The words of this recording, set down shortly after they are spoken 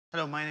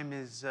Hello, my name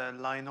is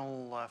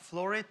Lionel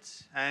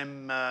Florit.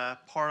 I'm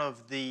part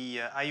of the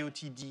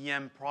IoT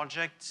DM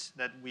project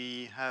that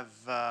we have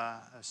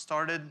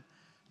started.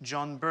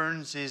 John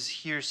Burns is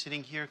here,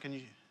 sitting here. Can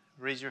you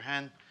raise your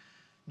hand?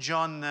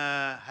 John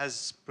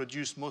has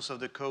produced most of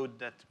the code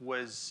that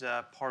was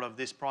part of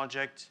this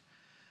project.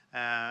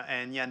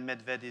 And Jan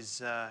Medved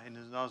is in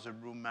another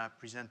room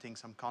presenting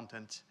some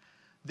content.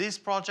 This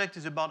project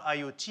is about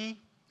IoT.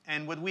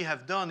 And what we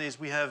have done is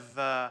we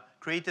have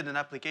created an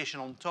application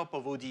on top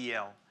of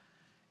ODL.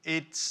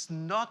 It's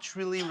not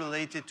really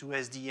related to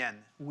SDN.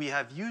 We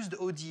have used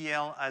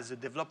ODL as a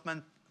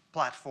development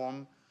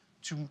platform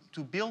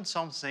to build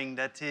something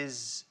that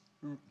is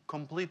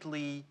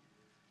completely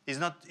is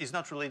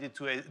not related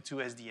to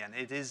SDN.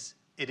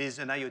 It is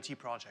an IoT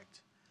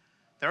project.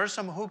 There are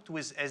some hooked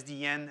with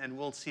SDN, and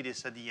we'll see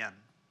this at the end.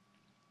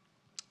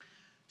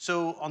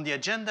 So on the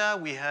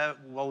agenda,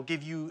 we'll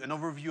give you an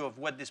overview of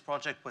what this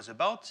project was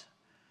about.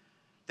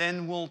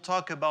 Then we'll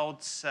talk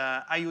about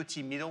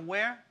IoT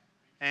middleware,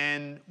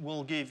 and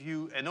we'll give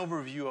you an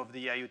overview of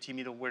the IoT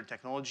middleware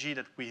technology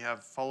that we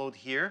have followed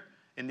here.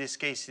 In this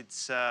case,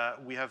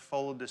 we have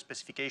followed the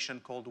specification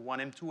called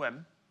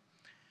 1M2M.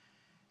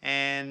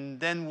 And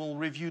then we'll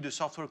review the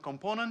software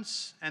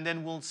components, and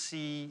then we'll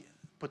see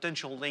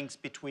potential links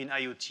between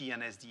IoT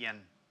and SDN.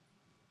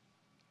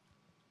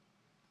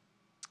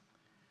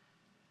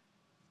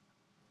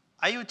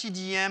 IoT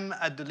DM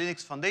at the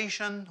Linux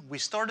Foundation. We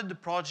started the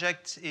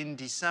project in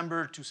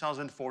December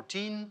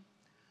 2014.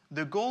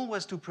 The goal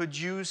was to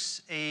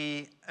produce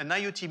an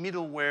IoT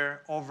middleware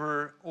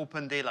over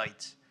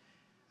OpenDaylight.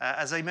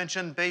 As I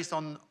mentioned, based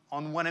on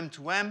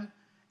 1M2M,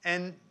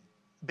 and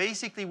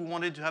basically we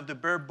wanted to have the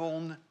bare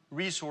bone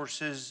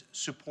resources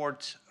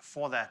support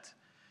for that.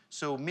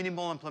 So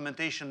minimal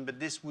implementation, but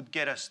this would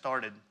get us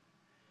started.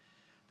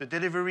 The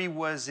delivery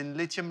was in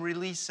Lithium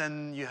release,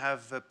 and you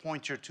have a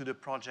pointer to the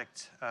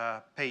project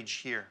page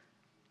here.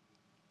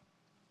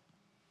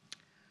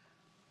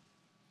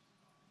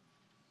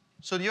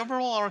 So the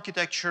overall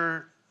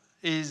architecture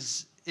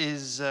is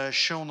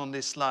shown on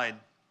this slide.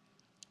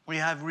 We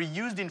have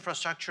reused the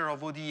infrastructure of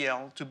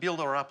ODL to build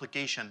our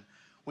application.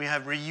 We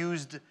have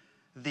reused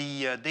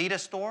the data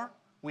store.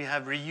 We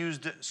have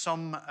reused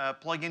some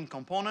plugin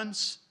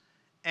components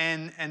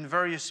and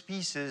various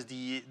pieces,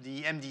 the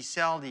MD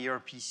cell, the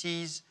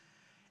RPCs.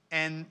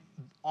 And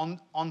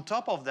on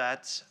top of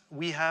that,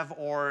 we have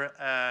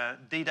our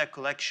data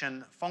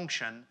collection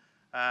function.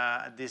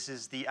 This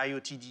is the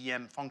IoT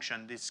DM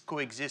function. This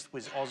coexists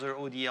with other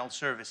ODL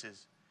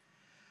services.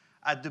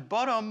 At the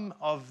bottom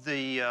of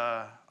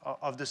the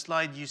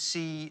slide, you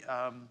see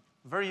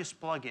various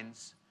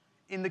plugins.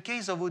 In the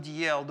case of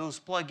ODL,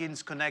 those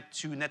plugins connect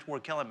to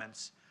network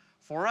elements.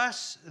 For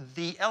us,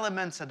 the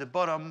elements at the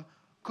bottom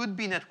could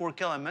be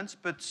network elements,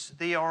 but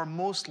they are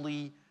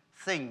mostly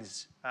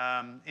things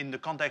in the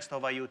context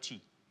of IoT.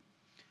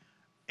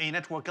 A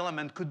network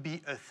element could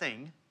be a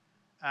thing,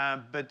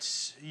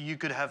 but you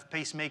could have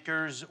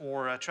pacemakers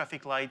or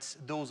traffic lights.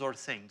 Those are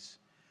things.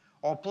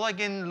 Our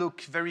plugin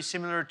look very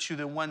similar to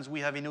the ones we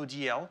have in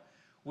ODL.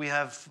 We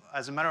have,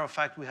 as a matter of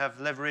fact, we have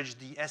leveraged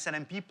the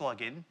SNMP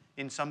plugin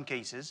in some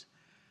cases.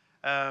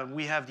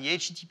 We have the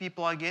HTTP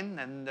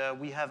plugin, and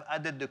we have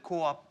added the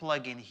co-op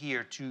plugin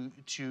here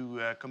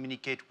to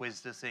communicate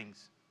with the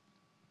things.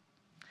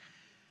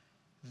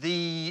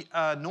 The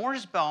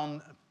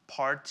northbound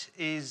part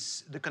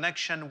is the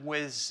connection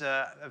with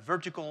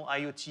vertical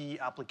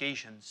IoT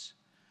applications.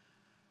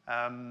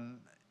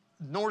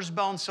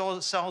 Northbound,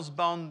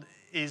 southbound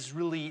is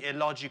really a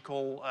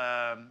logical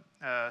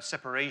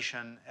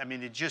separation. I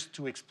mean, it's just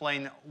to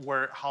explain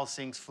how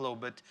things flow.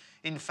 But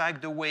in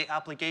fact, the way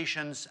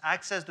applications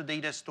access the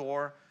data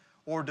store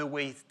or the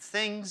way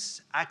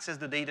things access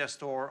the data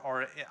store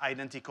are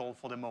identical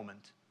for the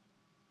moment.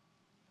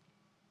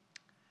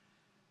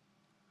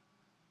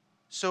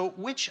 So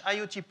which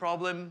IoT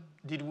problem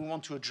did we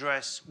want to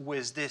address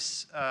with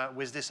this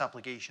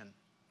application?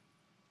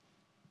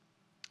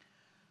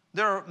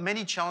 There are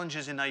many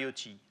challenges in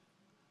IoT.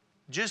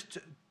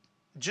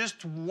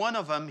 Just one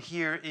of them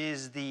here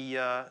is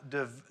the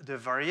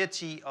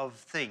variety of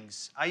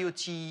things.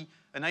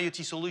 An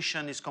IoT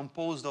solution is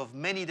composed of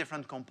many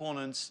different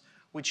components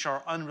which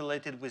are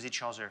unrelated with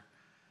each other.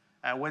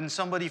 When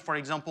somebody, for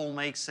example,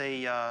 makes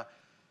a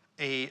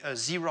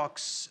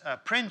Xerox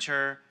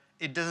printer,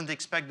 it doesn't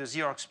expect the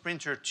Xerox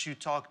printer to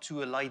talk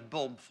to a light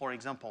bulb, for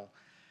example.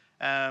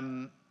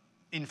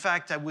 In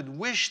fact, I would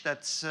wish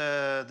that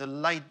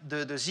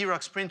the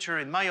Xerox printer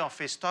in my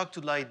office talked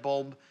to the light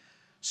bulb,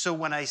 so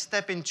when I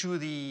step into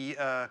the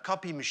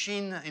copy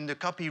machine in the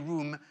copy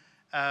room,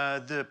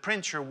 the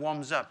printer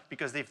warms up.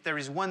 Because if there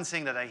is one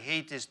thing that I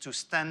hate is to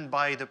stand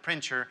by the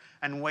printer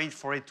and wait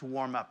for it to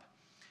warm up.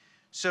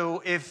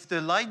 So if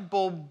the light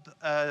bulb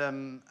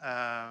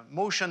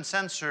motion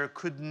sensor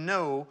could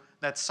know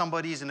that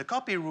somebody is in the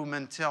copy room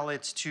and tell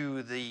it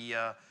to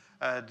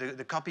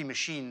the copy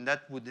machine,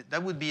 that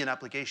would be an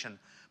application.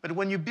 But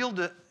when you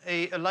build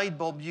a light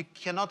bulb, you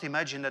cannot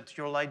imagine that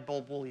your light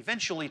bulb will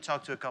eventually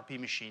talk to a copy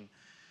machine.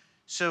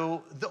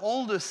 So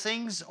all the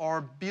things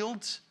are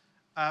built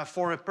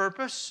for a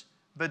purpose,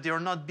 but they are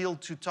not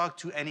built to talk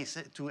to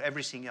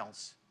everything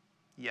else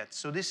yet.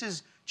 So this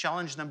is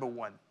challenge number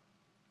one.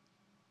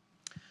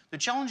 The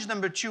challenge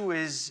number two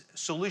is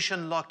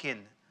solution lock-in.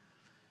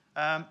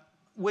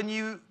 When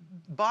you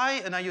buy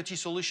an IoT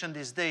solution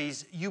these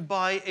days, you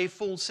buy a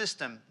full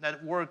system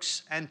that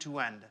works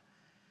end-to-end.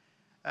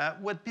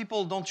 What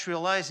people don't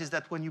realize is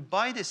that when you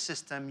buy this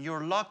system,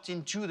 you're locked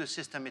into the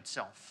system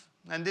itself.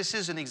 And this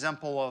is an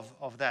example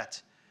of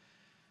that.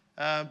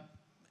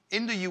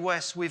 In the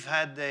US, we've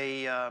had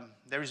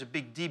there is a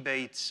big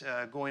debate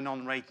going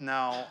on right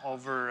now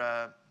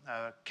over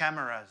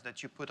cameras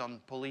that you put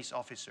on police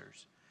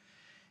officers.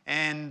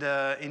 And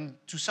in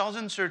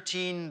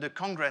 2013, the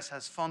Congress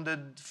has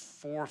funded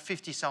for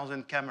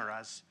 50,000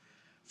 cameras,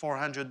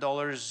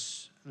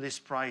 $400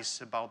 list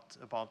price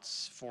about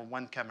for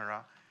one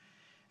camera.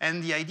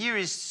 And the idea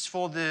is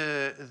for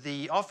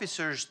the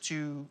officers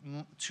to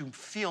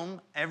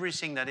film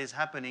everything that is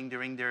happening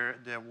during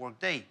their work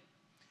day.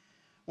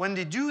 When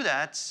they do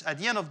that, at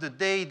the end of the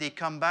day, they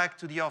come back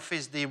to the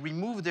office, they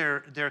remove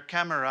their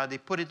camera, they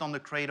put it on the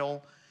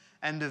cradle,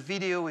 and the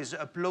video is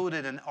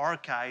uploaded and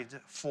archived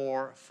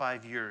for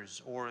 5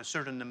 years or a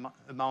certain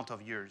amount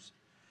of years.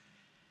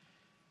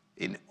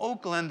 In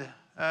Oakland,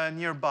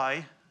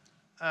 nearby,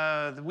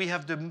 we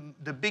have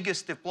the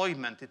biggest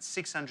deployment. It's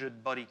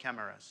 600 body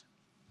cameras.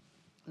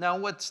 Now,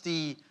 what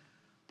the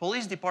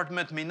police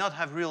department may not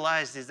have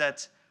realized is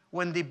that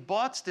when they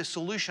bought the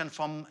solution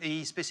from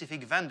a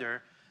specific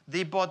vendor,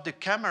 they bought the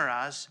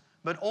cameras,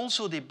 but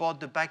also they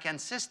bought the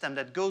back-end system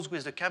that goes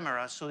with the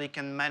cameras so they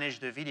can manage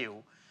the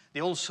video.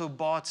 They also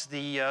bought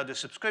the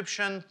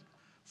subscription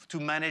to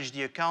manage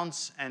the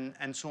accounts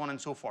and so on and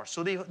so forth.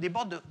 So they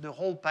bought the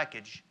whole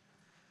package.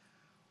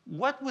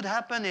 What would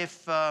happen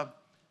if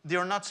they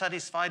are not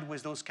satisfied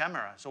with those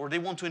cameras, or they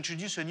want to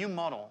introduce a new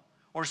model,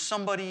 or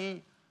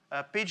somebody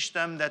pitched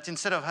them that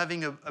instead of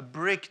having a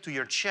brick to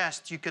your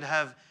chest, you could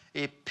have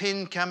a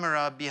pin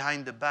camera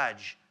behind the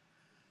badge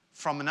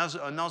from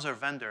another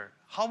vendor?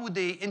 How would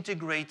they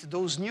integrate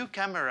those new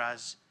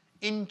cameras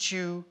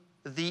into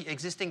the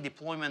existing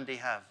deployment they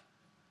have?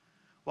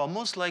 Well,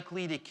 most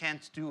likely they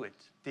can't do it.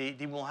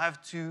 They will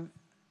have to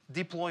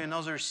deploy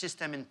another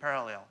system in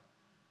parallel.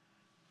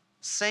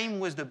 Same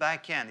with the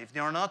back end. If they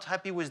are not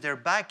happy with their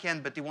back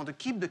end, but they want to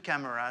keep the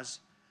cameras,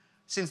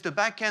 since the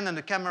back end and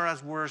the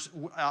cameras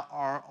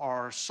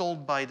are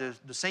sold by the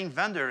same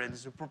vendor and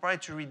it's a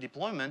proprietary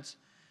deployment,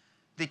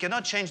 they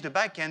cannot change the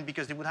back end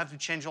because they would have to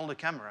change all the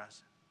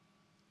cameras.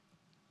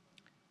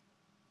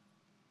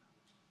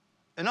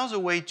 Another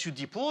way to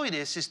deploy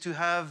this is to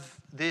have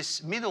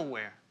this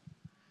middleware.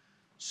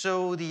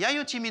 So the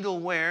IoT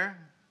middleware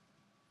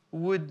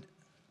would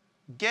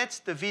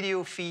get the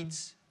video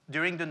feeds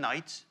during the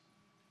night.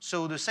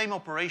 So the same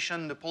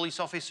operation, the police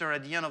officer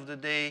at the end of the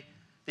day,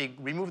 they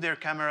remove their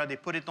camera, they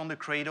put it on the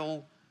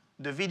cradle.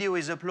 The video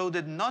is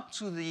uploaded not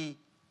to the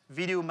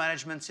video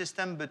management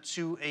system, but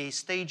to a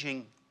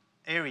staging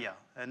area,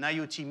 an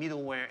IoT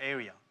middleware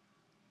area,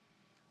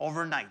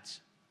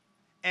 overnight.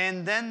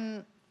 And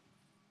then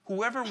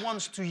whoever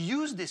wants to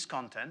use this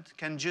content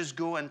can just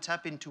go and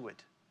tap into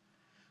it.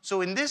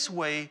 So in this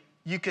way,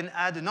 you can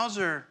add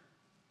another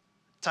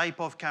type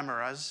of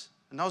cameras,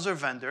 another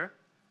vendor,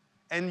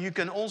 and you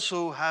can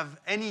also have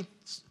any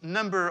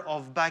number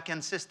of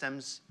back-end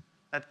systems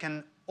that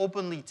can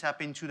openly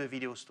tap into the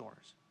video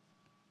stores.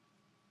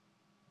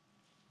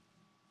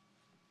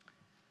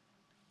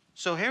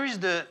 So here is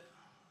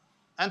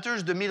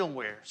enters the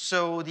middleware.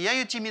 So the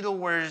IoT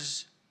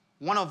middleware's,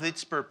 one of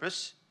its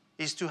purpose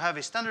is to have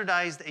a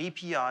standardized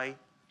API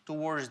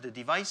towards the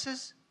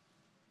devices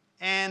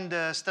and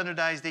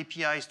standardized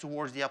APIs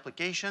towards the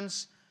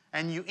applications,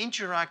 and you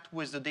interact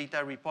with the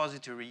data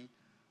repository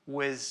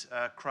with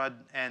CRUD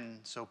N,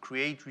 so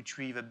create,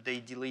 retrieve,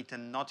 update, delete,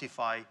 and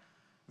notify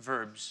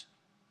verbs.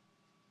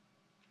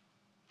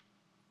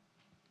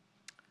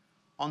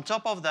 On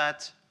top of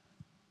that,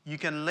 you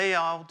can lay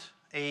out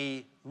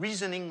a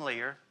reasoning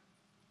layer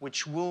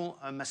which will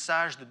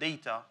massage the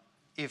data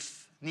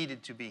if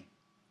needed to be.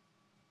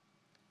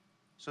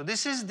 So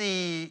this is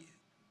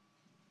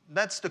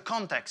that's the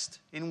context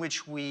in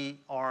which we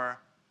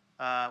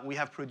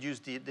have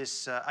produced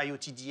this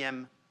IoT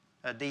DM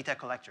data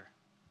collector.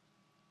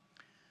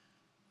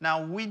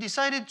 Now, we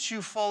decided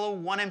to follow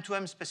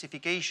 1M2M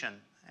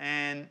specification.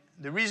 And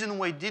the reason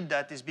why we did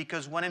that is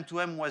because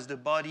 1M2M was the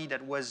body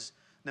that was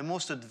the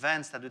most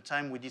advanced at the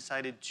time we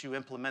decided to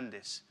implement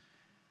this.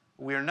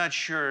 We are not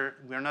sure,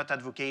 we are not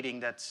advocating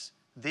that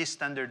this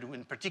standard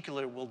in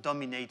particular will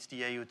dominate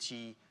the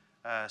IoT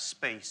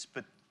space,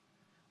 but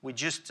we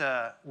just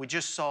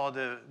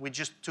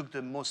took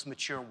the most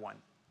mature one.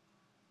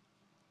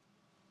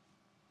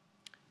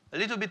 A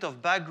little bit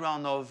of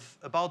background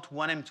about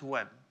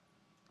 1M2M.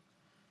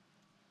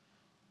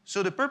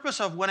 So the purpose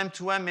of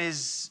 1M2M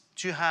is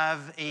to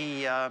have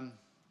a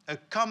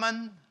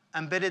common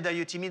embedded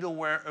IoT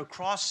middleware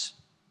across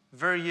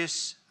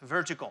various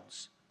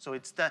verticals. So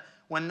it's that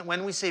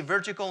when we say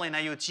vertical in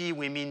IoT,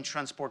 we mean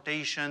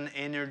transportation,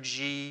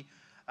 energy,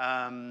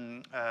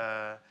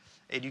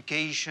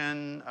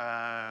 education,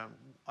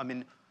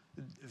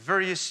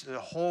 various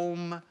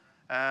home.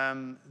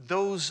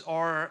 Those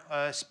are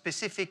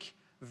specific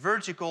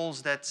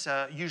verticals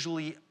that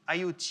usually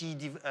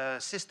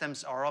IoT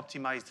systems are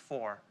optimized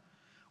for.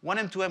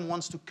 1M2M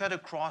wants to cut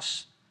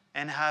across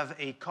and have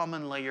a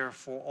common layer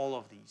for all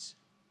of these.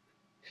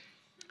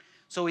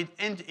 So it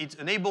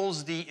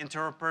enables the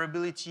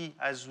interoperability,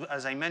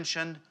 as I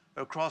mentioned,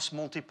 across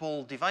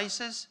multiple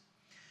devices.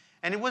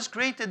 And it was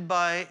created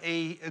by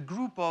a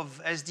group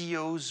of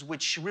SDOs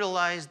which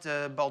realized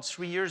about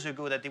 3 years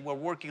ago that they were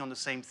working on the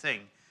same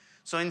thing.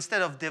 So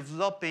instead of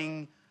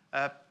developing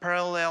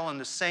parallel and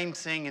the same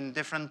thing in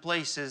different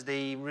places,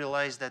 they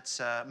realized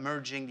that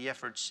merging the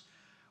efforts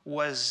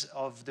was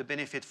of the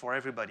benefit for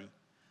everybody.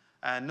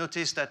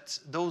 Notice that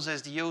those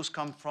SDOs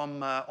come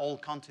from all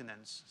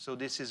continents, so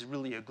this is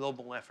really a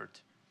global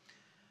effort.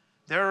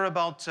 There are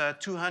about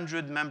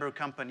 200 member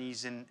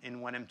companies in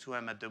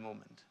 1M2M at the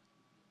moment.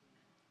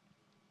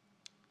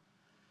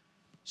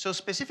 So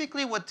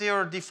specifically what they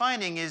are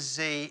defining is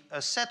a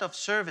set of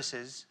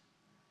services.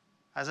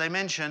 As I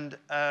mentioned,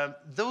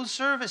 those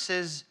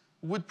services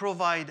would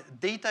provide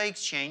data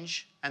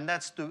exchange, and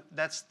that's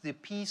the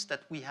piece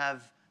that we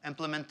have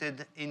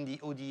implemented in the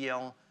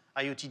ODL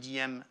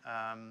IoT-DM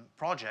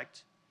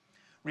project,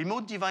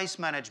 remote device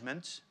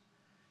management,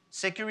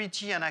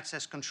 security and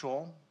access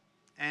control,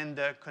 and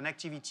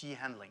connectivity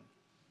handling.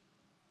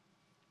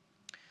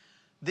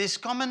 These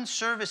common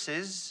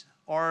services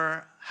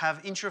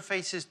have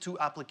interfaces to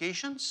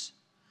applications.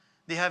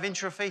 They have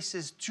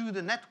interfaces to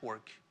the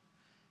network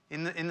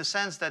in the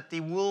sense that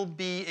they will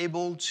be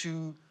able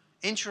to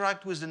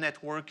interact with the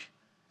network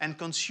and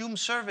consume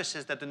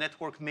services that the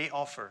network may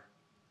offer.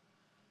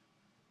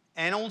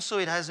 And also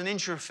it has an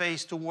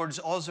interface towards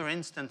other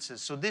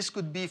instances. So this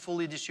could be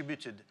fully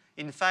distributed.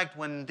 In fact,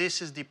 when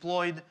this is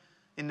deployed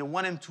in the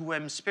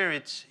 1M2M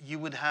spirit, you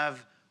would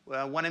have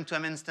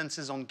 1M2M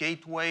instances on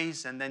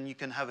gateways, and then you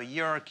can have a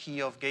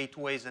hierarchy of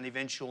gateways and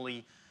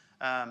eventually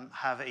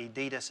have a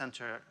data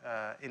center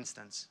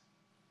instance.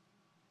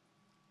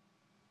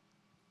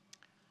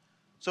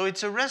 So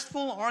it's a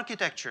RESTful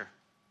architecture.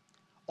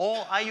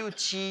 All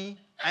IoT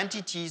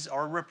entities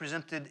are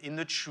represented in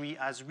the tree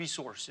as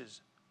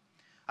resources.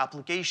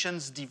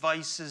 Applications,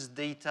 devices,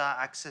 data,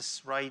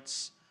 access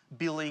rights,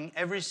 billing,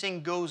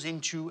 everything goes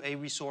into a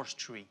resource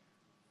tree.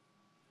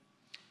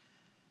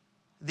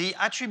 The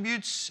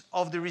attributes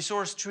of the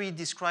resource tree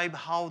describe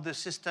how the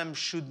system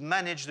should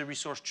manage the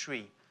resource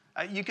tree.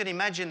 You can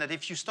imagine that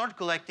if you start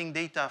collecting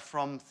data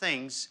from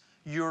things,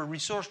 your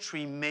resource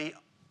tree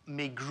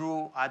may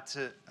grow at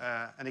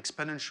an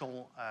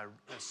exponential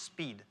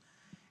speed.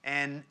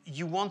 And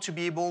you want to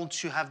be able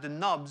to have the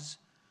knobs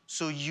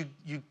so you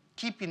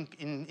keep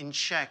in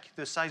check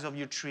the size of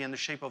your tree and the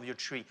shape of your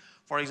tree.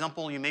 For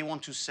example, you may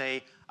want to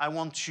say, I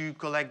want to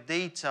collect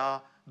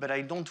data, but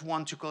I don't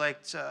want to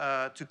collect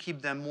to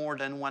keep them more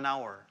than 1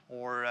 hour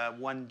or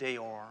 1 day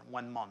or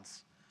 1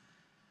 month.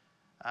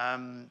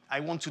 I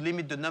want to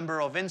limit the number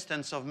of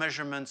instances of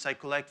measurements I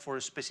collect for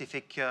a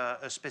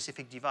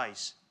specific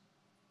device.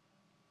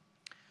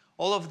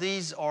 All of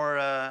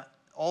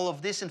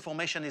this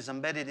information is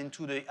embedded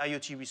into the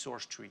IoT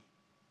resource tree.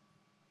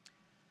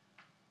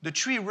 The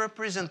tree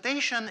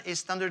representation is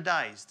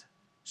standardized.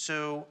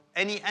 So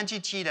any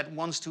entity that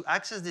wants to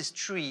access this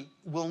tree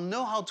will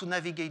know how to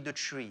navigate the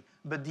tree,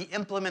 but the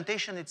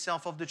implementation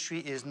itself of the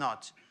tree is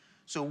not.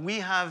 So we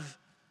have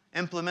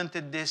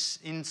implemented this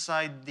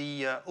inside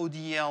the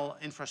ODL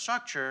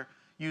infrastructure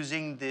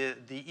using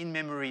the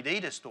in-memory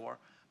data store,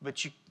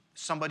 but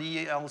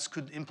somebody else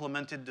could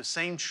implement it the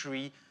same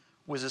tree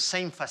with the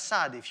same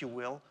facade, if you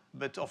will,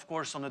 but of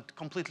course on a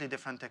completely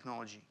different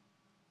technology.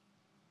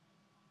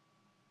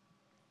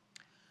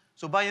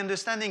 So by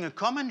understanding a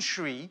common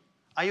tree,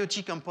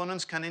 IoT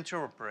components can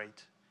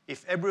interoperate.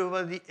 If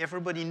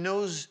everybody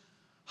knows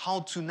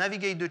how to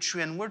navigate the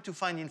tree and where to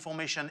find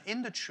information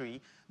in the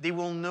tree, they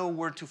will know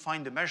where to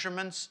find the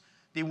measurements,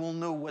 they will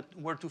know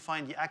where to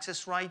find the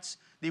access rights,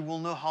 they will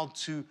know how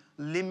to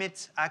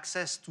limit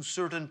access to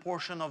certain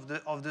portion of the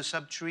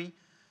subtree,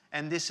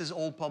 and this is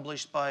all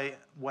published by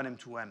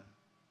 1M2M.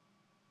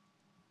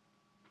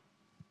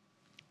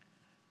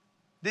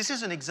 This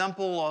is an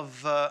example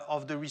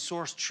of the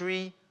resource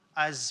tree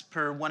as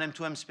per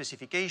 1M2M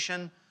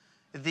specification.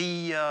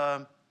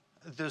 The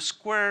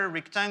square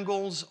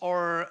rectangles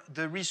are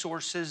the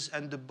resources,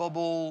 and the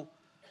bubbles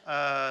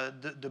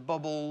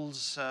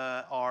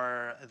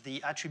are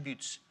the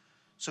attributes.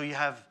 So you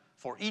have,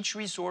 for each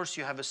resource,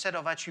 you have a set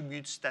of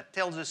attributes that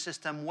tells the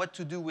system what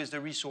to do with the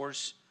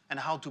resource and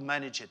how to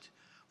manage it.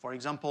 For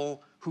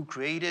example, who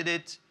created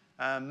it,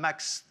 the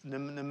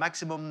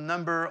maximum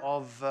number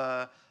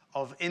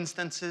of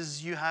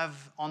instances you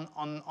have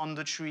on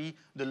the tree,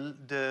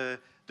 the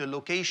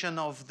location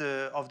of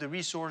the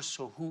resource,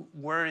 so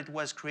where it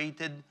was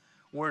created,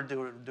 where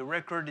the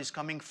record is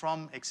coming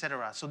from,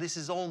 etc. So this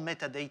is all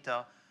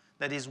metadata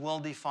that is well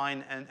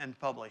defined and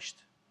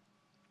published.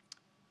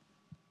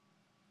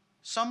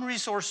 Some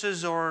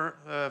resources are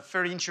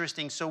very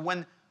interesting.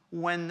 So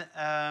when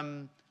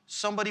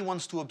somebody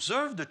wants to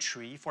observe the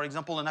tree, for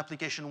example, an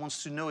application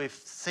wants to know if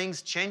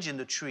things change in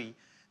the tree,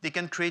 they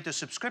can create a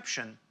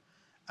subscription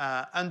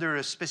under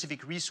a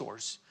specific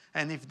resource.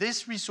 And if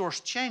this resource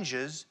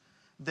changes,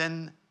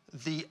 then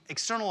the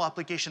external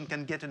application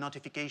can get a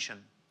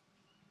notification.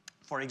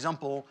 For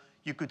example,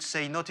 you could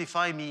say,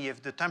 notify me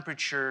if the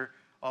temperature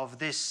of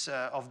this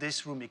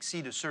room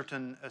exceeds a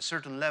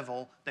certain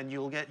level, then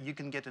you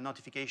can get a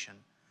notification.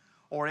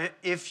 Or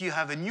if you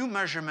have a new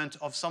measurement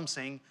of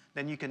something,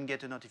 then you can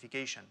get a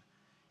notification.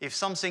 If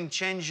something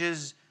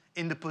changes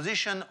in the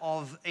position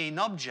of an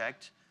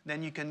object,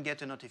 then you can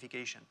get a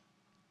notification.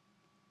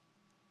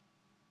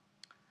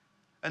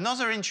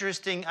 Another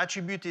interesting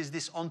attribute is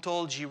this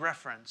ontology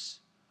reference.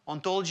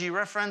 Ontology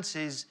reference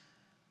is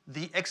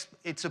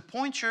it's a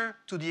pointer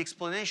to the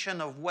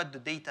explanation of what the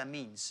data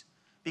means.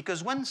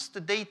 Because once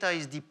the data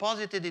is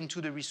deposited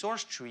into the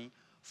resource tree,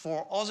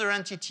 for other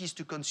entities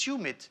to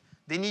consume it,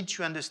 they need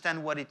to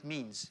understand what it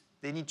means.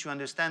 They need to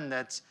understand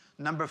that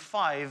number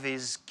 5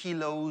 is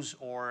kilos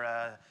or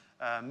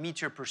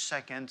meter per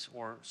second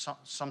or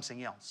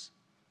something else.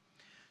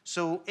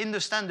 So in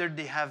the standard,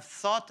 they have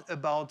thought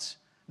about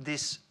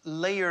this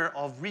layer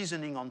of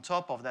reasoning on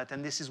top of that,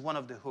 and this is one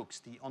of the hooks,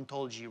 the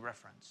ontology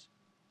reference.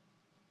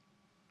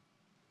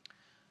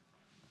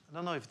 I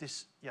don't know if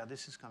this, yeah,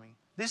 this is coming.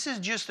 This is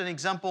just an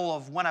example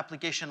of one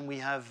application we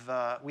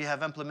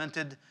have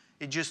implemented.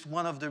 It's just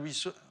one of the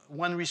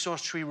one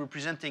resource tree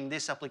representing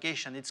this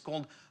application. It's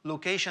called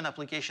location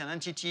application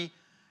entity,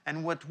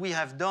 and what we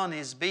have done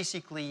is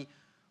basically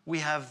we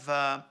have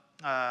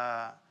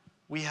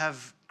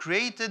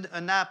created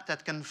an app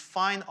that can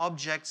find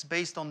objects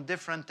based on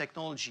different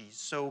technologies.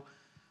 So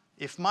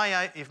if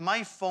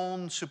my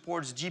phone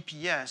supports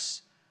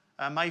GPS,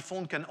 my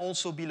phone can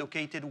also be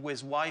located with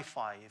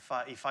Wi-Fi.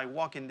 If I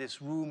walk in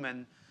this room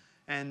and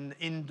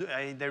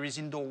there is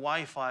indoor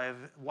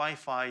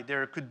Wi-Fi,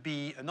 there could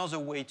be another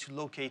way to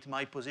locate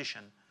my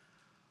position.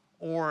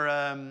 Or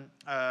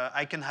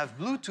I can have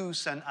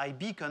Bluetooth and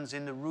iBeacons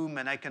in the room,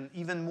 and I can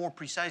even more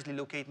precisely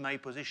locate my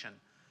position.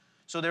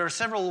 So there are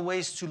several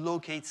ways to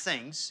locate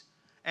things.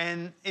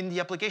 And in the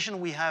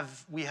application we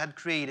had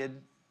created,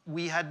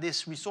 we had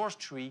this resource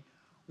tree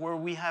where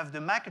we have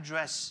the MAC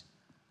address.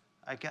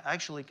 I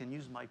actually can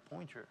use my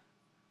pointer.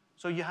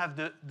 So you have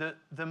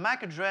the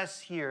MAC address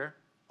here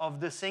of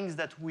the things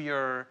that we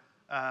are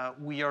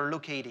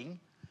locating.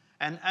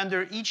 And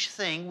under each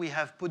thing, we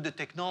have put the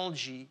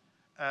technology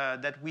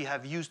that we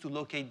have used to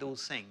locate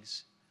those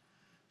things.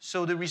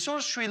 So the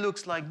resource tree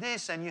looks like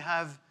this, and you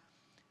have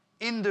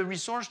in the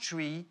resource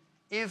tree,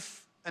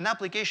 if an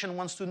application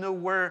wants to know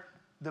where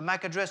the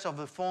MAC address of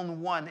the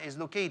phone 1 is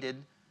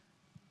located,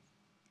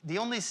 the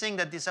only thing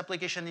that this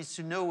application needs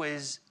to know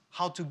is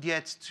how to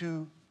get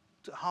to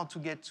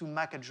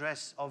MAC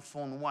address of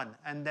phone 1.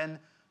 And then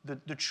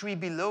the tree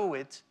below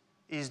it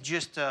is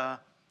just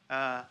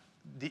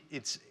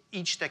it's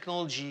each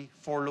technology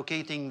for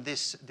locating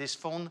this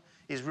phone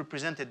is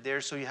represented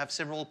there. So you have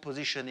several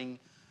positioning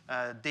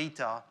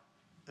data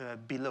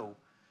below.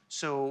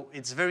 So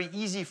it's very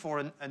easy for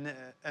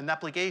an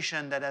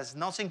application that has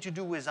nothing to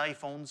do with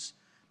iPhones,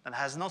 that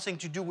has nothing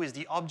to do with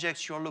the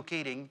objects you're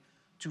locating,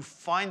 to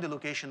find the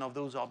location of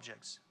those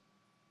objects.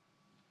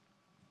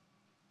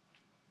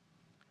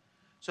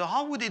 So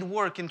how would it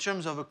work in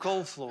terms of a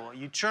call flow?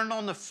 You turn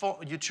on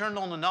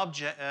an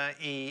object,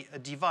 a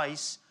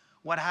device.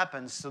 What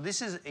happens? So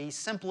this is a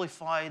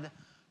simplified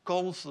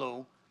call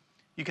flow.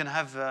 You can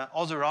have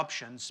other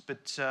options,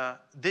 but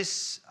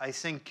this, I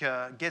think,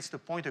 gets the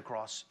point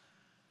across.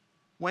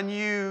 When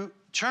you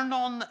turn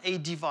on a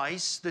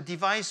device, the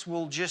device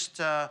will just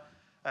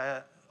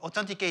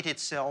authenticate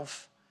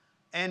itself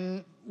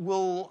and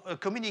will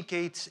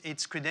communicate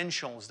its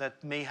credentials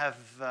that may have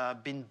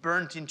been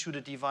burnt into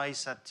the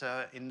device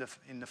in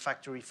the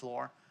factory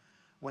floor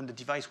when the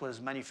device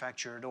was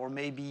manufactured, or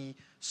maybe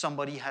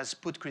somebody has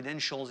put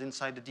credentials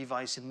inside the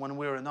device in one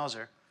way or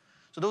another.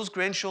 So those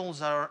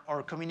credentials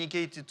are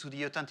communicated to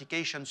the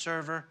authentication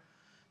server.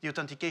 The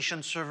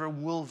authentication server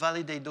will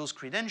validate those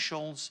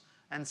credentials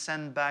and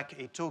send back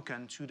a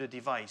token to the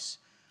device.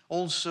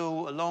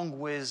 Also, along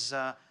with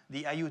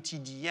the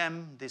IoT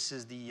DM, this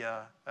is the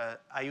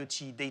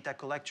IoT data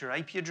collector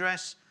IP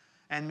address,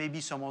 and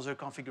maybe some other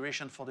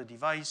configuration for the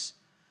device.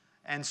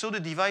 And so the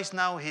device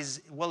now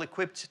is well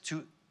equipped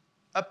to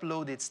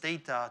upload its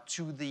data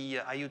to the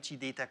IoT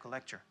data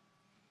collector.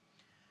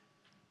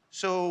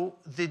 So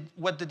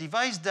what the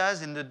device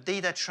does in the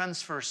data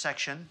transfer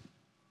section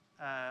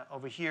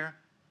over here,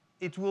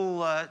 it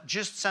will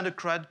just send a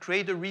CRUD,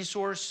 create a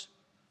resource,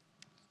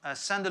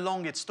 send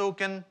along its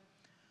token.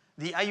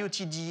 The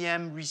IoT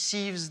DM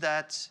receives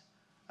that,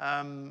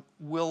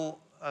 will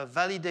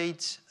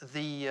validate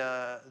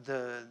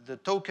the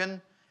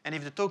token, and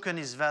if the token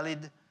is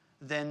valid,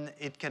 then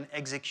it can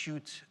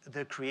execute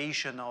the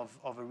creation of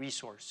a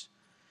resource.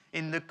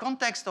 In the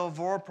context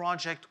of our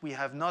project, we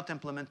have not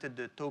implemented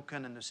the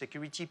token and the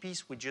security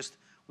piece.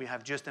 We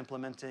have just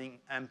implemented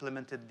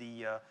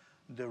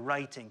the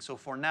writing. So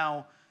for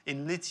now,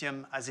 in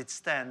Lithium, as it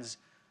stands,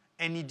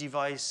 any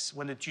device,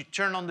 when you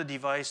turn on the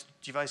device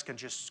can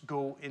just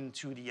go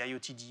into the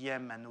IoT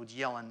DM and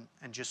ODL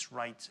and just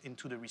write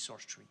into the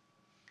resource tree.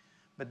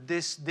 But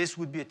this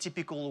would be a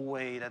typical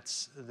way that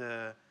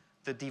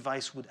the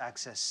device would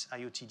access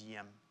IoT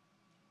DM.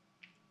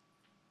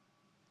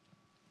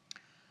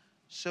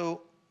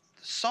 So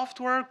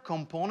software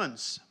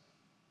components.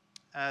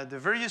 The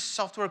various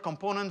software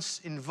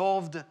components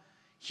involved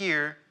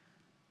here,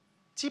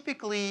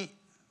 typically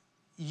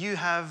you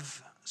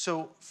have,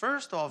 so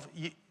first off,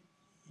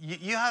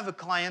 you have a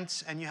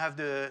client and you have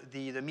the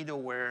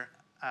middleware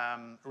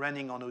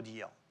running on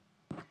ODL.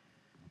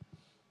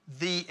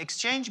 The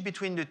exchange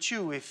between the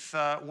two, if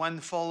one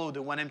follow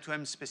the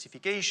 1M2M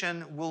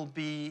specification, will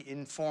be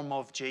in form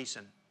of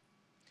JSON.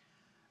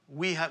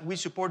 We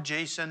support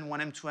JSON.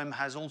 1M2M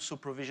has also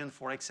provision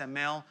for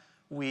XML.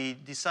 We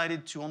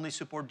decided to only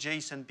support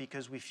JSON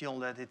because we feel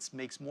that it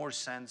makes more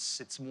sense,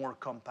 it's more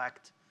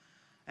compact.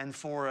 And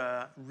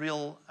for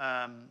real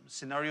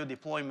scenario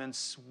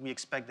deployments, we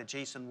expect that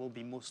JSON will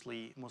be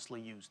mostly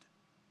used.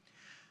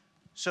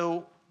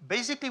 So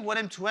basically,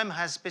 1M2M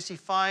has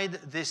specified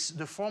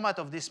the format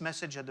of this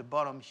message at the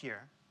bottom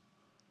here.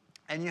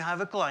 And you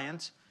have a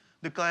client.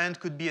 The client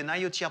could be an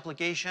IoT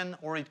application,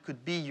 or it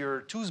could be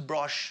your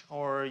toothbrush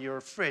or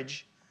your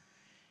fridge.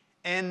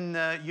 And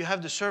you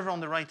have the server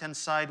on the right-hand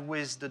side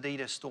with the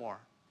data store.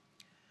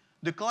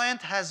 The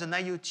client has an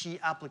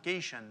IoT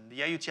application. The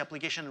IoT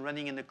application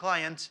running in the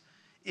client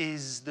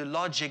is the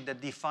logic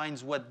that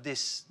defines what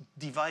this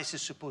device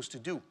is supposed to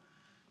do.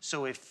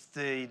 So if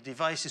the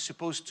device is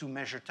supposed to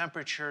measure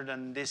temperature,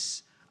 then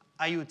this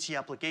IoT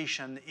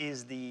application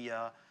is the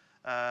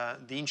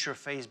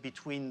interface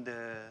between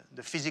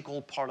the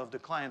physical part of the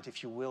client,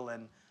 if you will,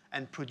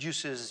 and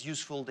produces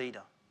useful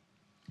data.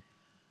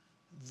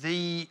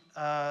 The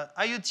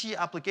IoT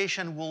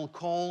application will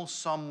call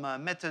some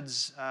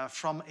methods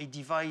from a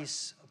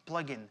device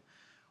plugin.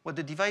 What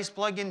the device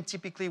plugin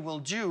typically will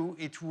do,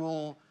 it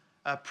will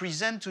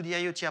present to the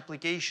IoT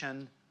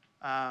application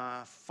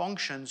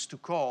functions to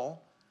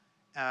call,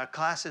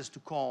 classes to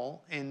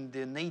call in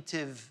the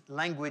native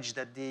language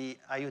that the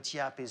IoT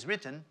app is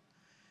written,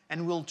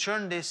 and will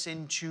turn this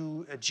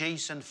into a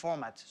JSON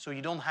format. So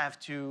you don't have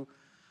to,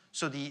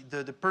 so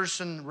the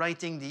person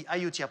writing the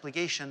IoT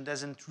application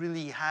doesn't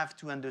really have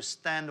to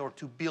understand or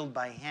to build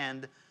by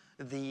hand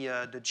the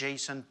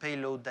JSON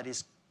payload that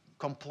is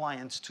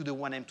compliant to the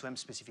 1M2M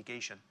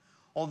specification.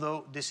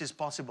 Although this is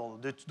possible,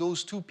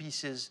 those two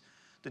pieces,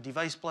 the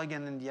device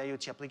plugin and the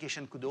IoT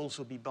application, could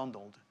also be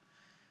bundled.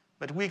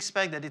 But we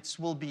expect that it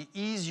will be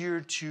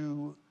easier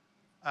to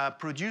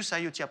produce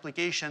IoT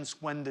applications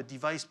when the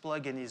device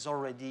plugin is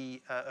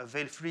already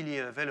freely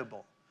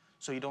available.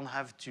 So you don't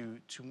have to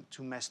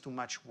mess too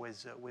much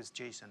with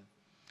JSON.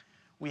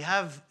 We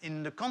have,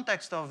 in the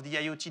context of the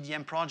IoT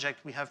DM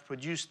project, we have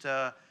produced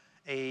a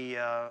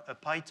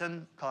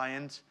Python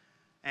client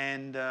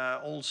and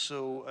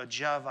also a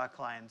Java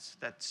client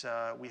that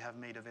we have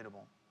made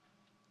available.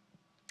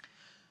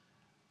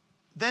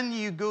 Then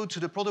you go to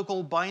the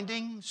protocol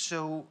binding.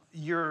 So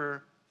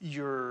your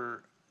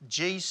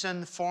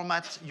JSON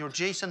format, your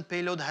JSON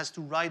payload has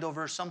to write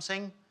over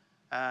something.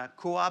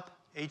 CoAP,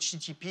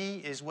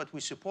 HTTP is what we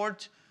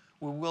support.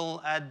 We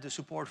will add the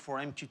support for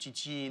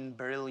MQTT in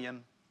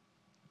Beryllium.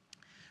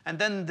 And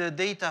then the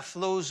data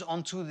flows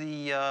onto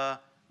the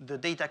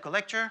data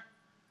collector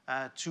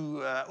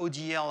to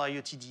ODL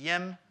IoT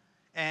DM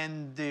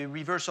and the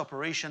reverse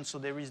operation. So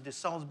there is the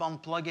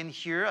southbound plugin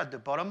here at the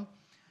bottom.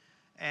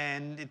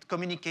 And it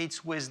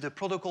communicates with the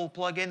protocol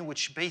plugin,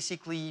 which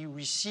basically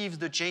receives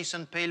the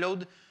JSON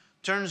payload,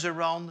 turns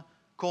around,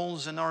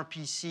 calls an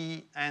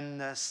RPC,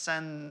 and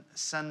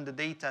send the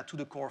data to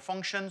the core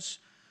functions.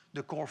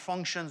 The core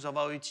functions of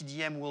IoT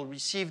DM will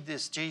receive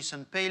this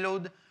JSON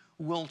payload,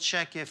 will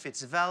check if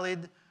it's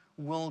valid,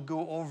 will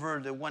go over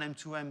the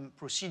 1M2M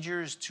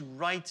procedures to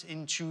write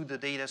into the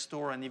data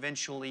store, and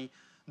eventually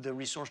the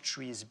resource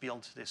tree is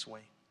built this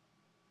way.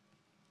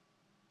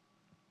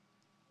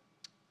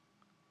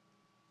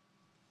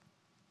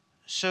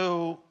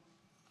 So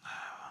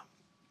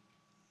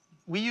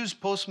we use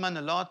Postman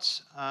a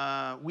lot.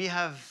 We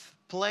have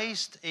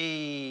placed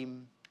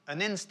an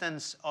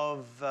instance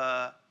of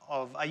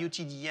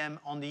IoT DM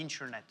on the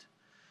internet.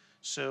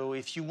 So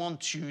if you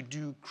want to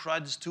do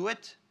CRUDs to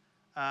it,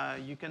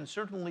 you can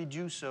certainly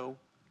do so.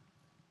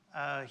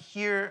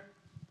 Here,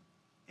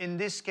 in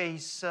this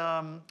case,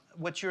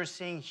 what you're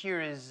seeing here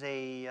is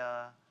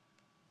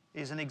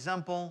an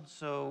example.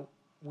 So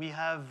we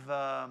have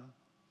a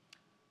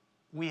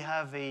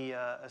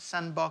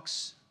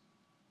sandbox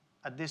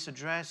at this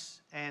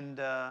address,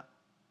 and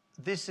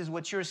this is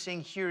what you're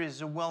seeing here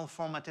is a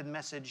well-formatted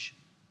message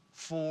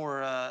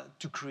for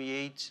to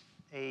create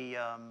a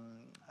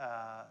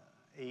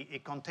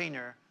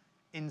container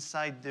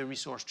inside the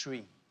resource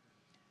tree.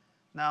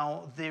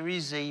 Now, there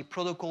is a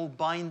protocol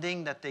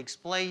binding that takes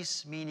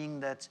place, meaning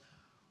that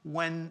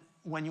when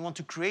you want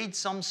to create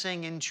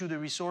something into the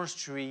resource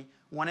tree,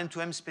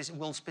 1M2M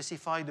will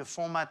specify the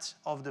format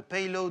of the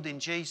payload in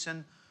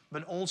JSON,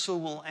 but also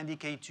will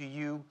indicate to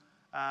you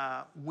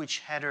which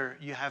header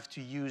you have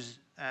to use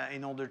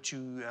in order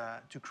to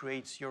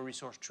create your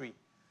resource tree.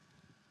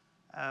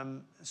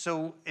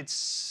 So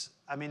it's,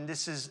 I mean,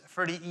 this is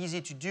fairly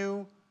easy to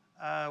do.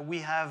 We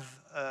have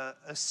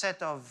a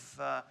set of,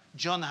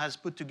 John has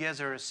put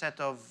together a set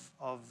of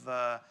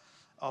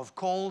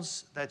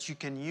calls that you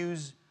can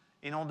use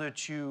in order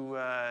to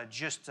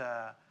just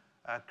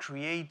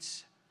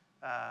create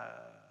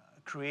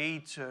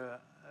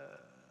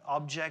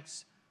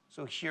objects.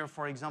 So here,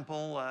 for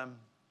example,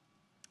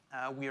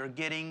 we are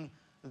getting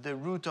the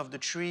root of the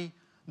tree.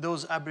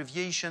 Those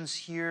abbreviations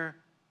here,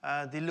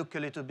 they look a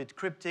little bit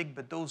cryptic,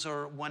 but those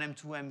are 1M,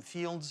 2M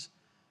fields,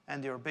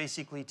 and they're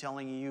basically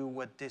telling you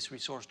what this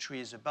resource tree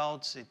is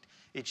about.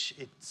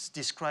 It's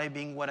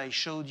describing what I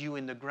showed you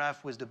in the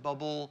graph with the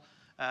bubble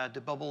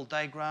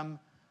diagram.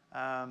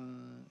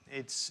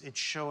 It's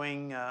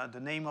showing the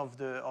name of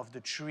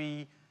the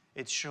tree.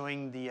 It's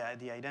showing the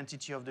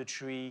identity of the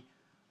tree,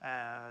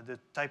 the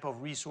type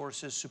of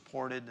resources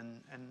supported,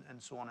 and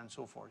so on and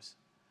so forth.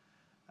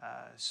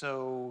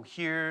 So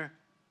here,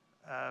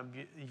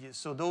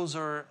 so those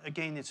are,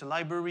 again, it's a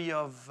library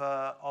of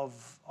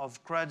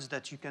CRUDs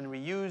that you can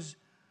reuse.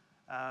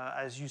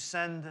 As you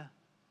send,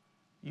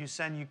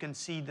 you can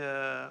see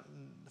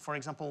for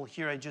example,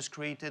 here I just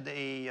created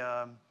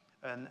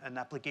an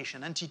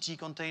application entity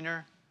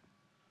container.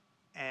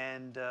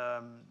 And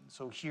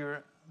so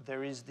here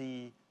there is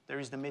the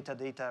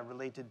metadata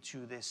related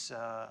to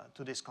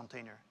this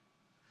container.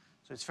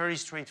 So it's very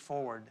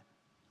straightforward.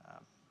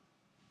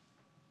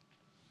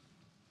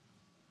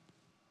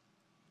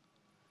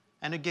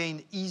 And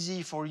again,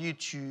 easy for you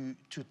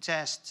to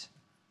test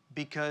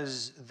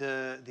because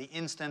the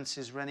instance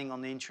is running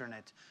on the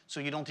internet. So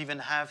you don't even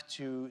have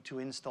to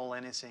install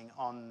anything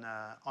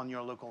on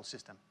your local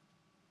system.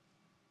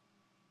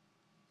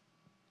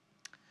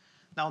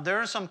 Now, there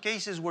are some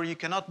cases where you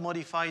cannot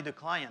modify the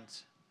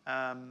client.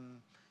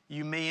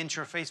 You may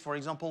interface, for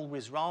example,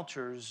 with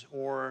routers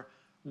or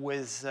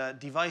with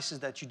devices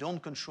that you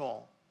don't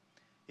control.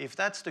 If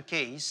that's the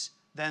case,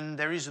 then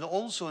there is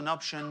also an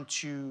option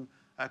to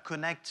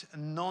connect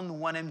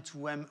non-1M,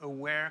 2M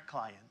aware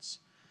clients.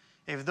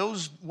 If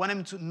those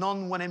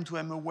non-1M,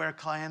 2M aware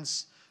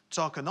clients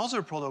talk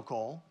another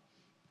protocol,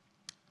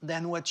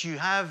 then what you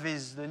have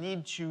is the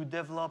need to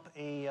develop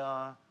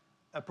a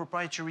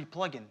proprietary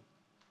plugin.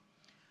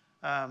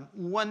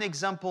 One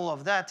example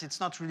of that, it's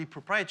not really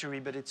proprietary,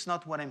 but it's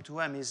not 1M,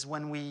 2M, is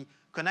when we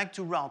connect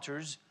to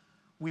routers,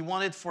 we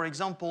wanted, for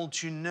example,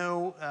 to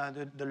know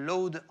the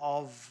load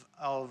of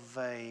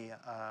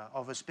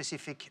a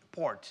specific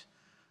port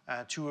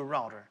to a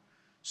router.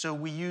 So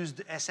we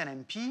used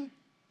SNMP,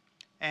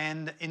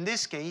 and in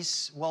this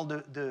case, well,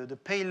 the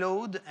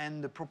payload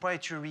and the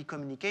proprietary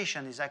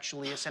communication is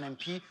actually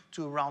SNMP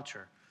to a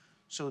router.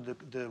 So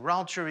the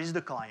router is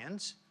the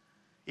client.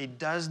 It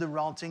does the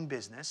routing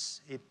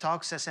business. It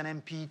talks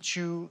SNMP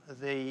to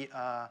the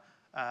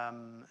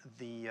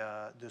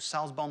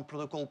southbound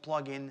protocol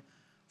plugin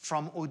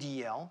from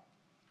ODL.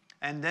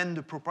 And then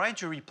the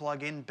proprietary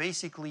plugin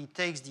basically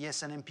takes the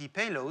SNMP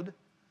payload,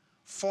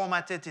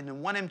 format it in a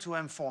 1M,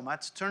 2M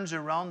format, turns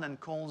around and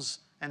calls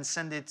and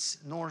sends it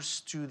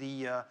north to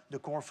the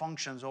core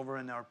functions over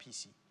an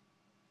RPC.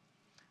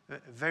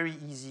 Very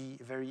easy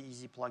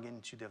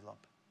plugin to develop.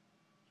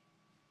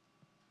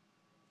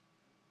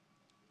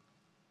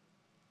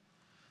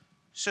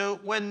 So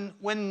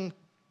when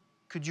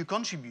could you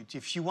contribute?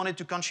 If you wanted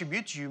to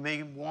contribute, you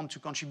may want to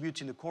contribute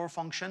in the core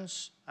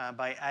functions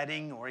by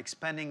adding or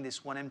expanding this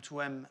 1M,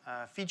 2M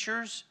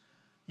features.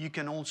 You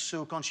can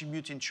also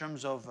contribute in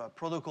terms of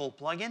protocol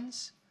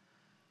plugins.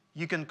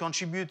 You can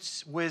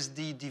contribute with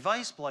the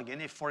device plugin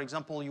if, for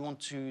example, you want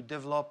to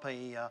develop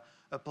a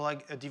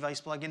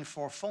device plugin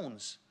for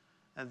phones.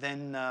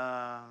 Then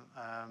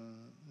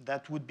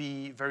that would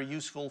be very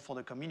useful for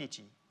the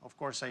community. Of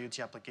course,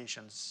 IoT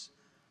applications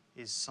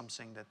is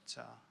something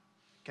that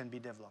can be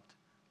developed.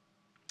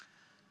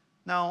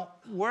 Now,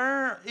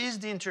 where is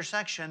the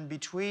intersection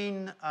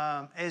between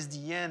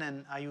SDN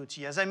and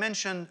IoT? As I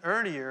mentioned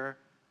earlier,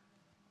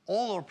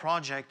 all our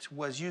project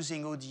was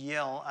using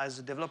ODL as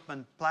a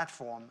development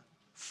platform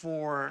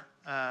for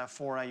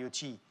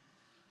IoT.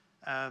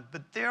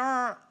 But there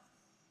are,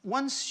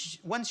 once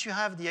you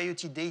have the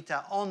IoT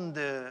data on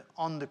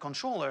the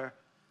controller,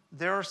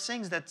 there are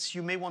things that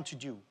you may want to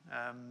do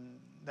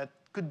that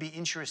could be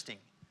interesting.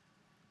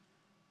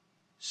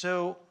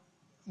 So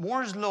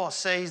Moore's law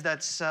says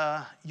that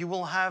you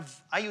will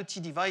have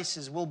IoT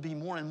devices will be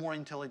more and more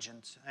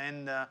intelligent,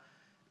 and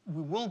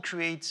we will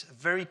create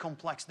very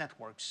complex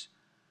networks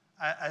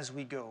as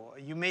we go.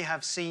 You may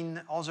have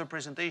seen other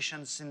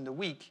presentations in the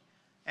week,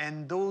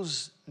 and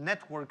those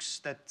networks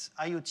that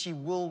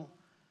IoT will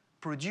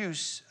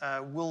produce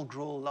will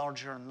grow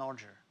larger and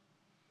larger.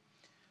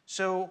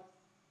 So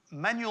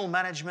manual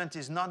management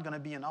is not going to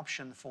be an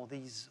option for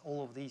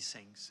all of these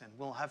things, and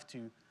we'll have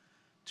to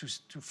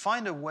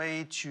find a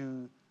way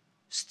to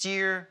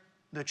steer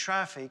the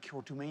traffic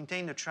or to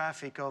maintain the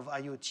traffic of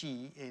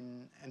IoT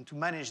and to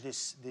manage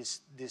this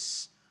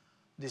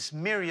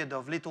myriad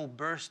of little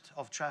bursts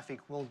of traffic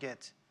we'll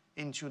get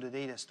into the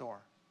data store.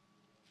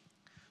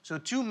 So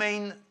two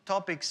main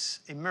topics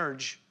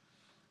emerge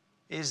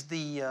is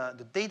the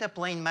data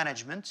plane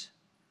management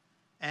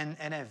and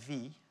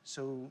NFV.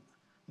 So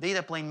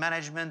data plane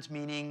management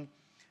meaning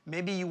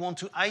maybe you want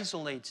to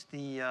isolate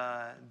the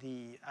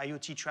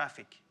IoT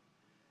traffic.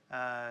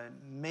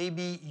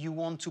 Maybe you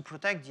want to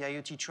protect the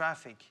IoT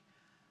traffic.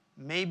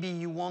 Maybe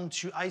you want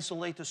to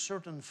isolate a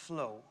certain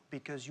flow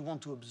because you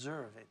want to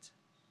observe it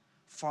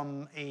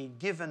from a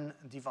given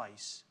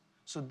device.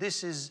 So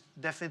this is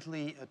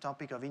definitely a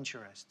topic of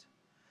interest.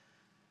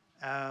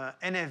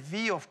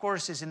 NFV, of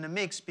course, is in the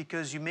mix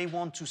because you may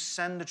want to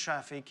send the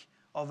traffic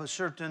of a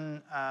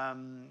certain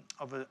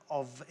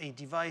of a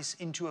device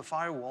into a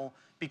firewall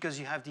because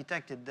you have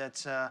detected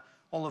that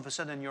all of a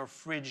sudden your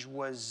fridge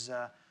was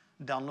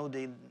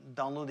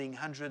downloading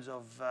hundreds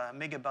of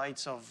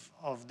megabytes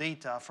of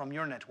data from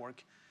your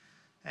network.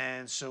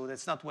 And so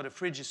that's not what a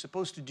fridge is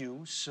supposed to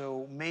do.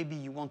 So maybe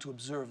you want to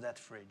observe that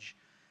fridge.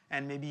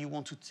 And maybe you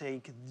want to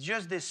take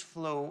just this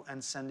flow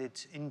and send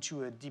it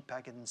into a deep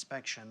packet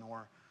inspection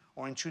or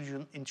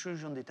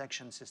intrusion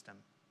detection system.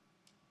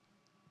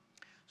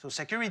 So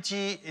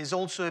security is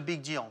also a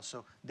big deal.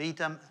 So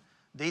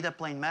data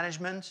plane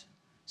management,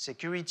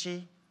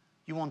 security,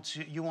 you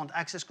want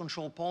access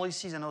control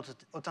policies and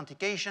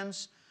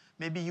authentications.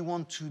 Maybe you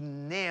want to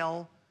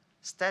nail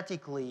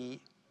statically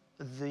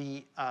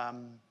the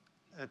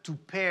to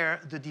pair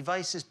the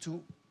devices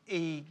to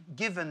a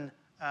given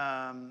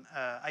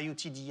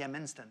IoT DM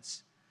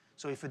instance.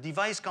 So if a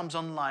device comes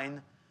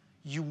online,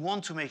 you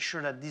want to make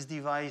sure that this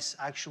device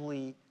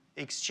actually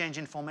exchange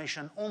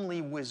information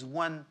only with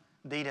one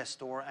data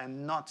store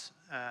and not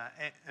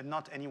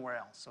anywhere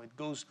else. So it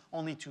goes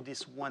only to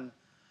this one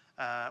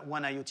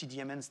IoT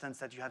DM instance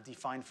that you have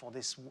defined for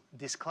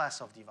this class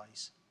of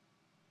device.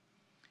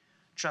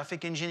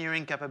 Traffic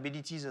engineering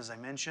capabilities, as I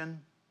mentioned,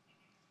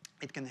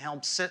 it can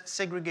help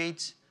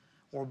segregate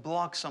or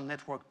block some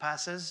network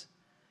passes,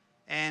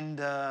 and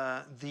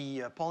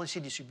the policy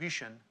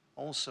distribution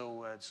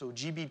also. So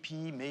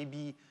GBP may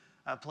be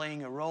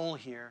playing a role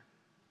here.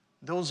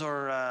 Those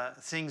are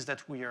things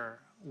that we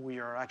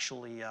are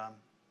actually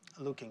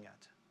looking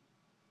at.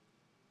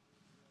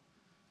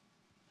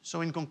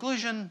 So in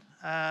conclusion,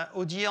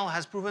 ODL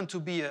has proven to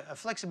be a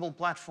flexible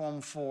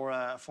platform for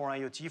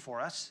IoT for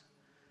us.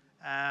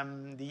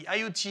 The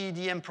IoT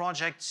DM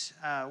project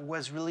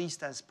was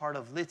released as part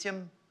of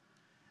Lithium.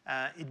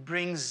 It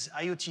brings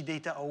IoT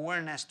data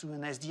awareness to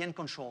an SDN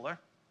controller.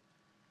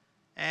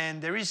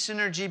 And there is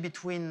synergy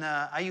between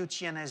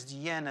IoT and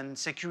SDN, and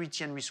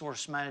security and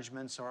resource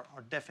management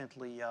are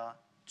definitely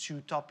two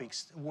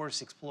topics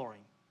worth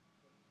exploring.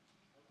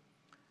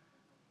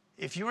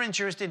 If you're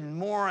interested in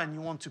more and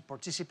you want to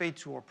participate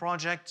to our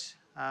project,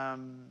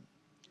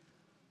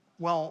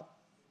 well,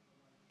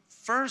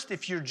 first,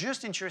 if you're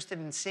just interested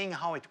in seeing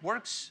how it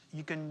works,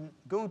 you can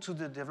go to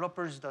the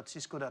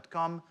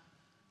developers.cisco.com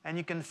and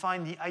you can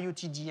find the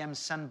IoT DM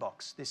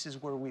sandbox. This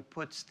is where we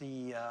put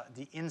the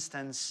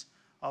instance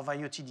of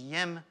IoT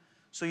DM,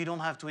 so you don't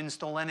have to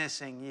install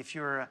anything. If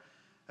you're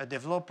a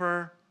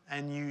developer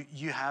and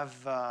you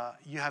have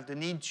the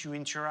need to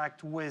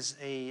interact with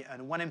a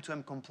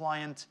 1M2M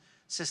compliant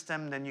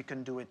system, then you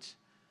can do it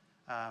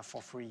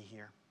for free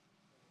here.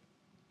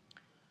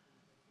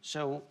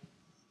 So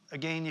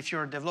again, if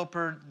you're a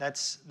developer,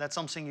 that's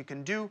something you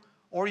can do,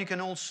 or you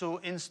can also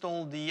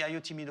install the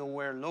IoT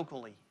middleware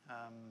locally.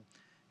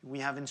 We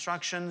have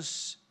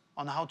instructions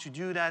on how to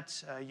do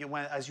that.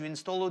 As you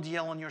install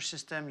ODL on your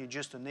system, you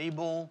just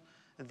enable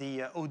the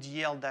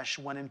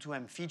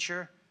ODL-1M2M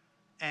feature,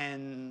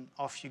 and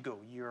off you go.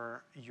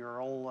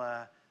 You're all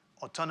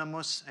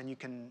autonomous, and you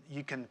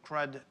can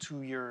CRUD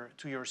to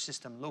your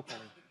system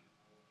locally.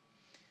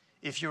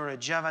 If you're a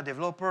Java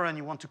developer and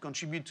you want to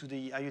contribute to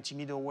the IoT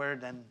middleware,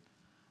 then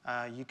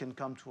you can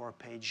come to our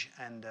page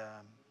and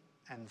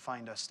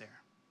find us there.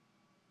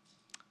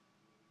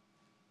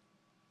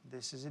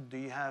 This is it. Do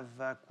you have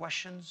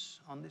questions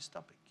on this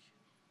topic?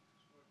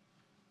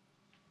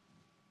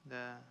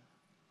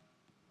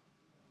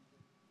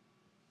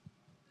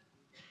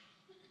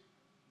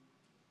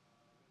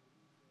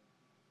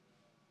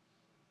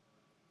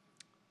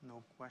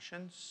 No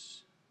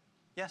questions?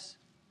 Yes?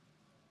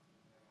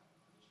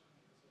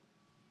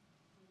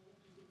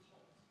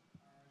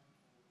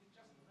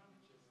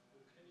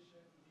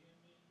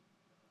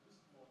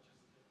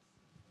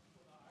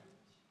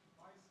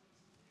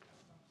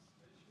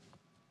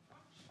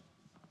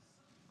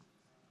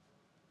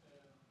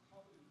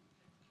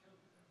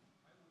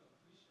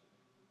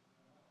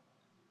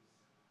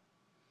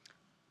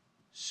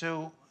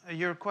 So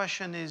your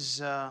question is,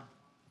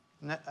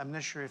 I'm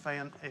not sure if I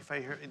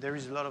heard, there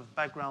is a lot of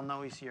background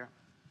noise here.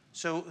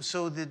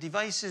 So the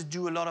devices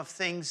do a lot of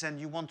things, and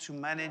you want to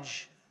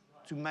manage.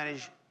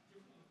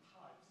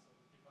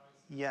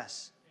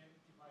 Yes.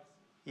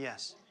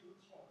 Yes.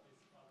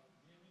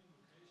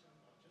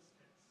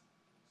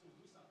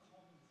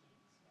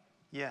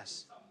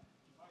 Yes.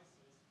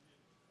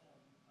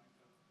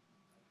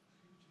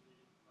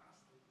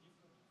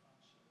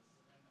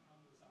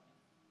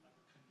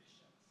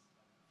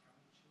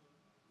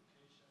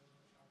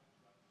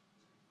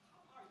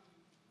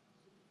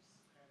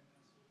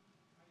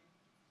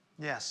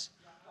 Yes.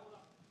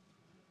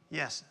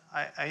 Yes,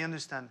 I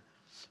understand.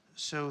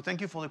 So thank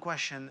you for the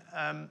question.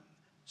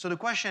 So the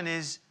question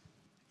is,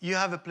 you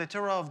have a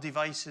plethora of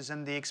devices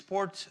and they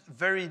export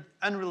very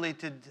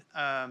unrelated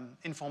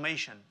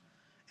information.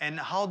 And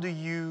how do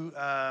you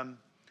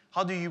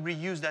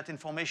reuse that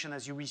information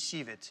as you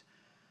receive it?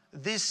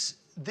 This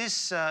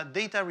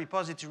data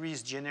repository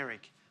is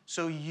generic.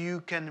 So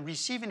you can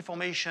receive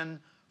information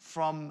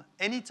from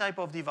any type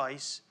of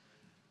device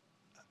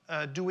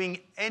doing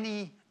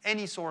any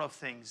sort of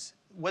things.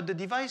 What the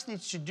device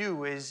needs to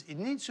do is it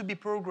needs to be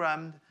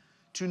programmed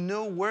to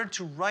know where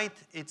to write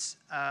its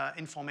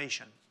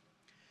information.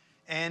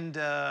 And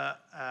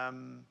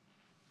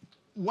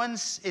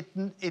once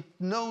it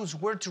knows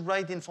where to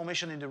write the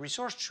information in the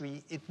resource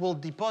tree, it will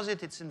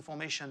deposit its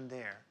information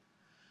there.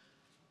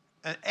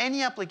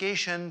 Any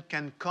application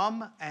can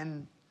come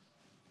and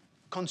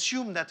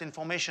consume that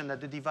information that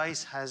the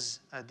device has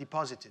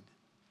deposited.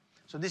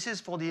 So this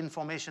is for the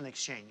information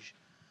exchange.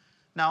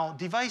 Now,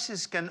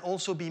 devices can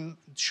also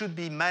should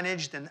be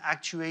managed and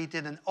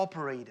actuated and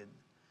operated.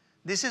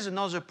 This is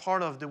another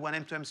part of the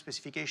 1M2M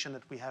specification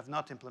that we have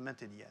not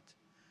implemented yet.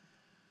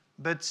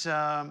 But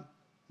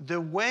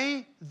the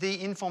way the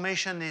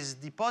information is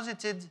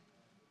deposited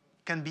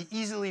can be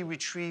easily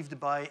retrieved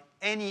by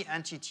any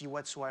entity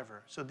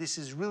whatsoever. So this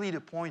is really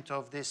the point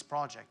of this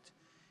project,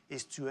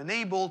 is to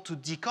enable to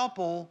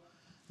decouple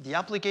the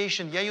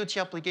application, the IoT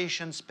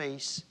application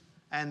space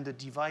and the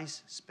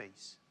device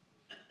space.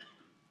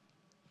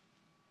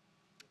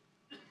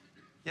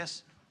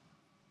 Yes?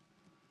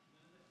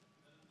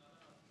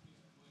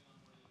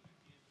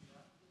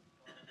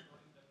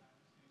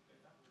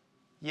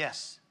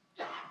 Yes.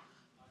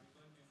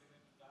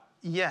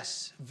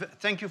 Yes.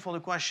 Thank you for the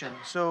question.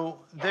 So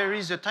there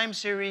is a time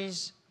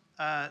series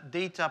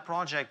data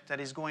project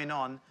that is going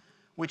on,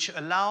 which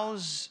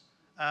allows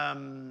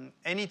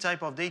any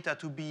type of data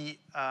to be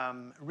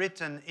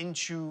written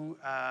into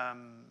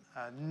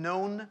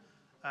known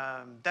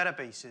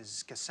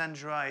databases,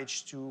 Cassandra,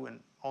 H2,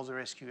 and other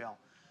SQL.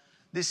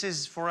 This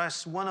is, for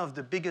us, one of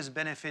the biggest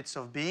benefits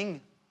of being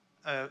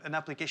an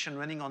application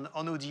running on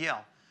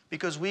ODL,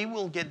 because we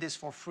will get this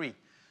for free.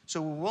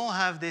 So we will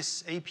have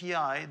this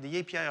API, the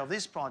API of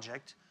this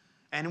project,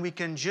 and we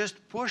can just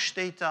push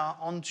data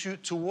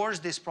towards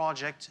this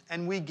project,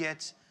 and we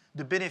get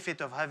the benefit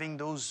of having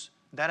those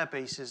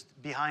databases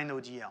behind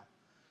ODL.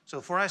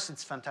 So for us,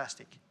 it's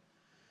fantastic.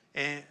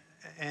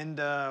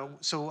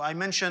 So I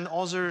mentioned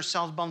other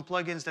southbound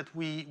plugins that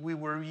we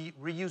were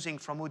reusing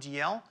from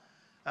ODL.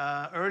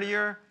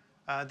 Earlier,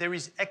 there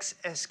is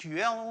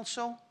XSQL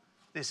also.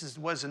 This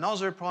was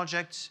another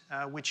project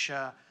which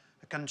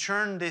can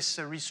turn this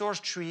resource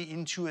tree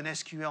into an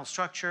SQL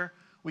structure.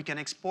 We can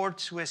export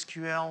to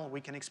SQL,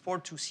 we can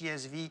export to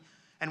CSV,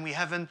 and we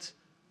haven't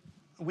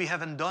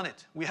done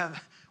it.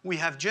 We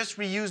have just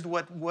reused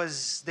what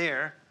was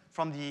there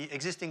from the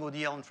existing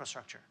ODL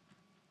infrastructure.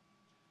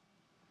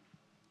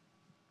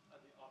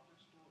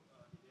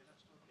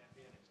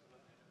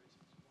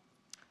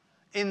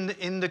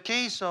 In the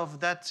case of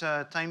that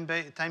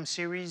time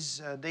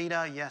series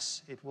data,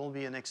 yes, it will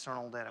be an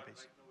external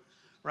database.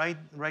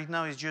 Right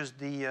now, it's just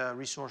the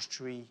resource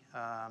tree,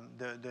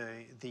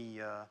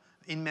 the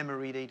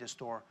in-memory data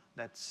store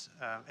that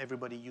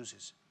everybody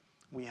uses.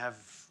 We have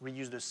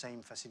reused the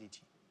same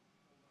facility.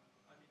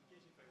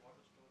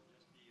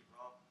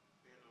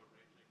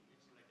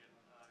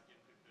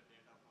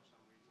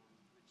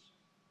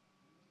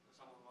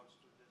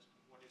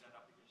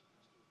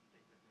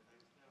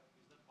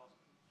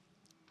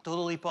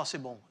 Totally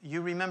possible.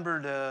 You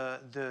remember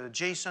the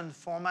JSON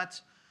format?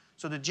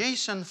 So the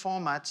JSON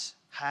format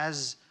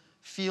has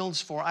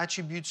fields for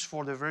attributes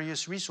for the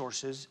various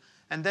resources,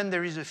 and then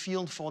there is a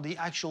field for the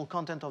actual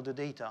content of the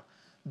data.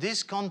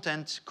 This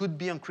content could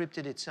be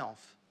encrypted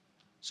itself.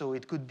 So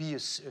it could be a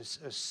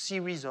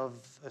series of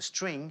a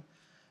string,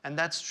 and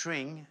that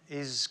string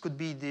could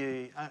be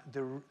the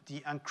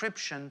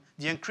encryption,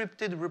 the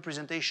encrypted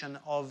representation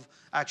of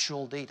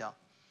actual data.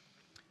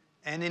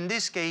 And in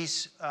this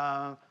case,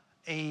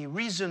 a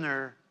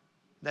reasoner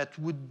that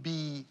would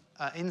be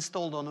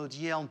installed on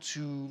ODL to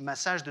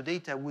massage the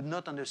data would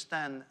not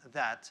understand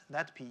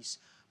that piece.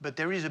 But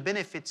there is a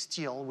benefit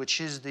still,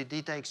 which is the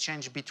data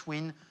exchange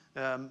between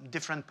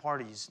different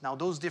parties. Now,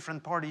 those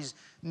different parties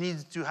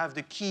need to have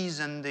the keys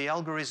and the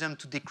algorithm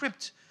to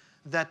decrypt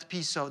that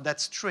piece of that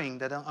string,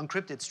 that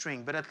encrypted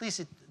string. But at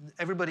least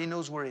everybody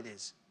knows where it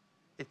is.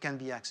 It can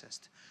be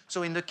accessed.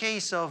 So in the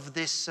case of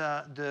this,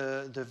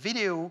 the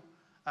video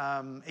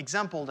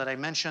example that I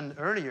mentioned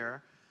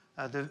earlier,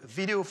 the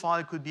video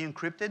file could be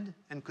encrypted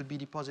and could be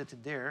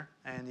deposited there.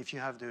 And if you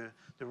have the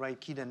right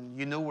key, then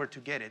you know where to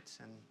get it.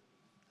 And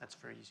that's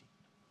very easy.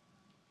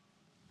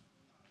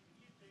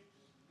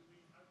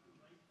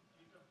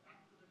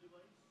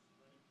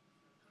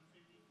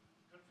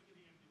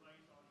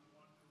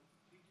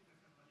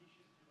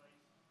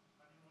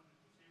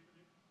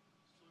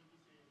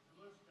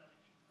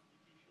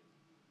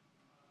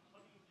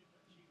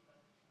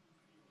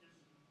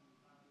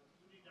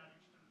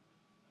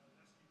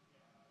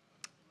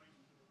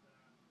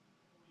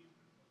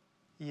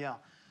 Yeah.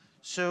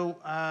 So,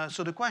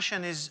 so the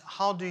question is,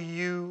 how do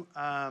you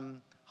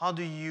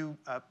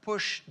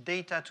push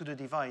data to the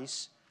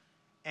device,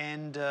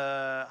 and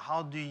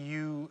how do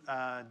you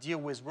deal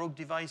with rogue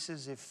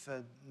devices if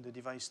the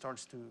device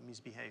starts to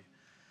misbehave?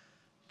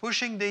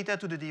 Pushing data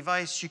to the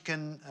device, you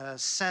can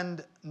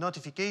send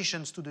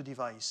notifications to the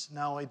device.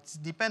 Now, it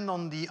depends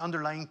on the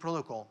underlying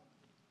protocol.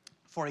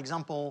 For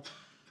example,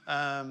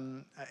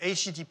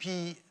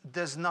 HTTP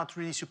does not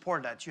really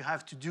support that. You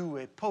have to do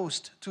a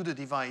post to the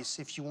device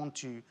if you want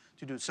to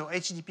do it. So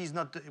HTTP is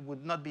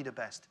would not be the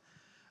best.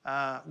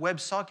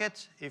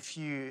 WebSocket, if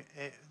you,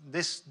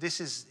 this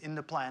is in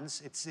the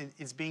plans.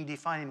 It's being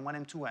defined in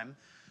 1M, 2M.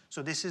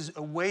 So this is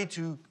a way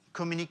to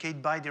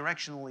communicate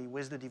bidirectionally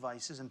with the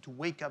devices and to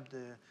wake up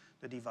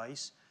the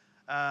device.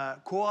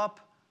 Co-op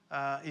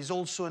is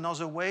also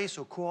another way.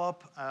 So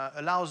co-op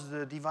allows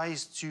the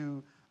device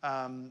to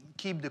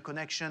keep the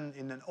connection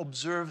in an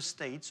observed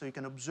state. So you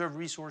can observe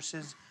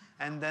resources,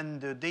 and then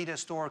the data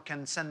store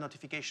can send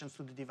notifications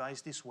to the device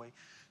this way.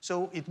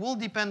 So it will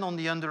depend on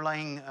the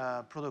underlying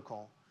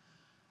protocol.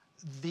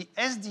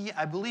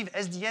 I believe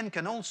SDN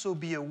can also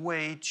be a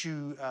way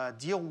to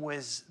deal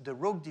with the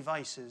rogue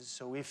devices.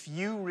 So if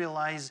you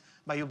realize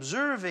by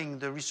observing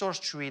the resource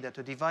tree that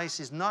a device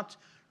is not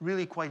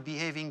really quite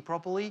behaving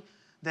properly,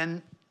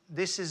 then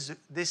this is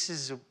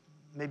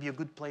maybe a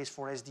good place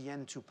for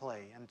SDN to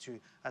play and to,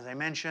 as I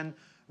mentioned,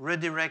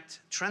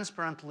 redirect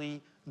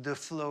transparently the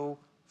flow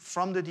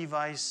from the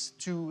device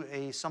to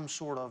some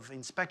sort of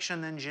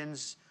inspection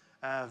engines,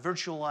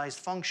 virtualized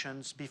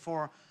functions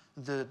before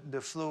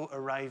the flow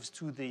arrives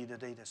to the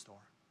data store.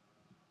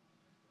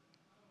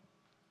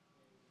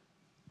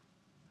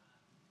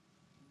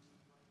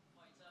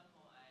 For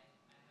example, I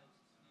have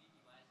three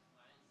devices.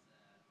 One is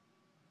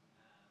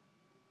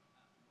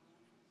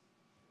Bluetooth,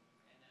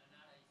 and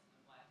another is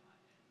Wi-Fi,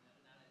 and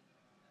another is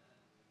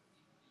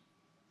Zigbee.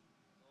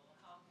 So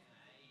how can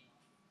I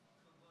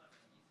convert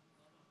this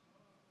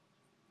protocol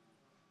to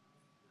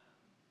the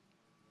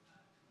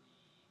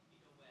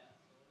middleware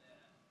so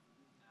that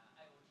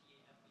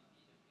IoT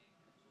application can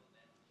control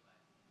that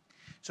device?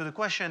 So the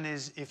question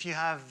is, if you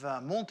have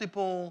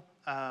multiple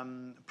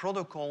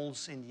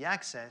protocols in the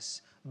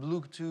access,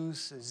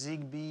 Bluetooth,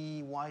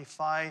 Zigbee,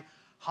 Wi-Fi,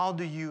 how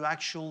do you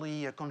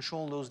actually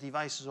control those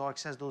devices or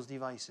access those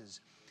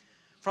devices?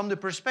 From the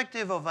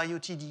perspective of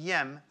IoT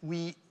DM,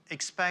 we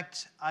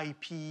expect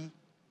IP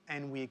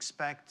and we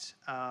expect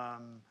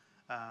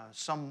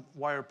some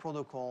wire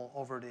protocol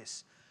over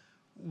this.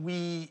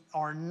 We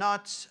are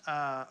not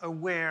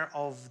aware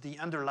of the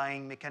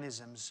underlying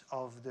mechanisms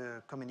of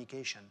the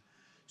communication.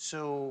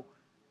 So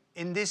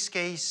in this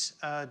case,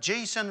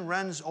 JSON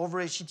runs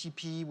over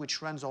HTTP,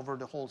 which runs over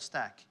the whole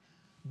stack.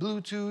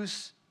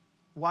 Bluetooth,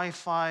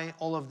 Wi-Fi,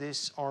 all of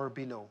this are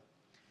below.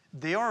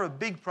 They are a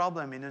big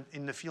problem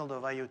in the field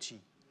of IoT.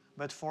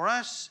 But for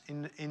us,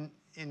 in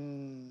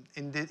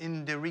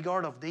the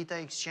regard of data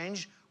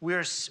exchange,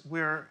 we're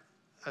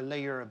a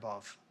layer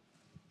above,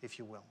 if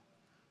you will.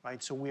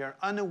 Right? So we are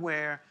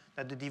unaware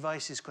that the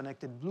device is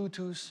connected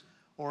Bluetooth,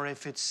 or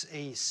if it's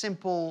a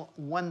simple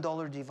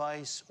 $1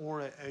 device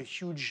or a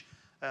huge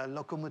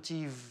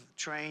locomotive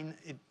train.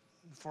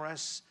 For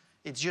us,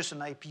 it's just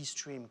an IP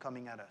stream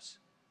coming at us.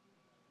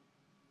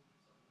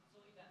 So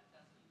does it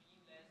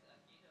mean that a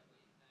gateway,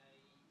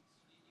 three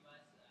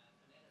devices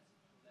connected to the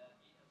gateway,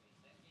 that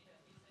gateway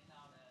send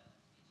out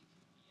HTTP the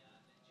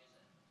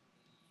JSON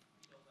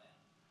to the middleware?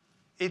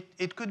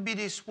 It could be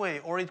this way,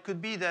 or it could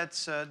be that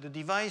the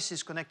device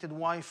is connected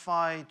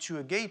Wi-Fi to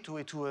a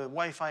gateway, to a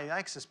Wi-Fi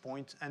access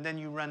point, and then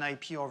you run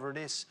IP over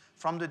this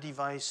from the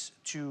device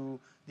to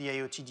the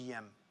IoT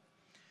DM.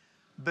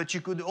 But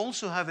you could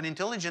also have an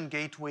intelligent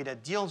gateway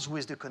that deals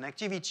with the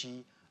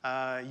connectivity.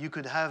 You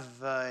could have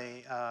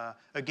a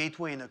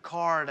gateway in a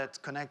car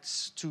that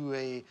connects to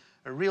a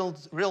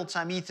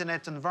real-time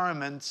Ethernet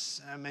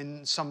environment. I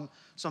mean, some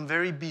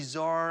very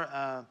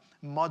bizarre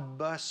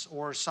Modbus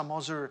or some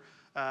other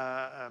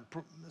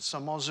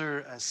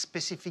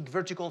specific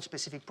vertical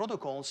specific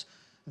protocols.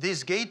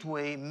 This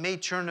gateway may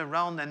turn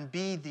around and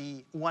be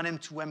the 1M,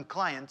 2M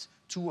client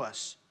to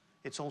us.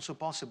 It's also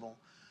possible.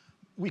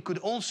 We could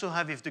also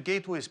have, if the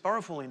gateway is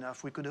powerful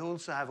enough, we could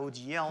also have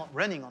ODL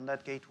running on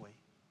that gateway.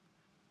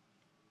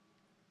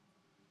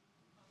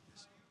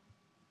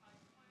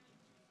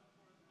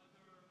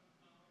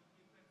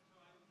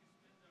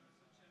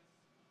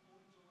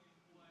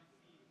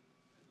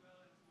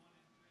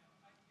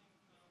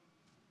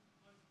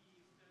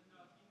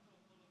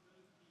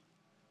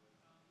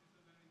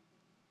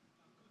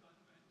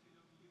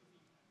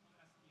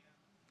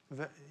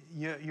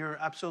 You're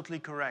absolutely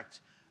correct.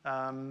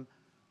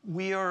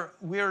 We are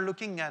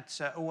looking at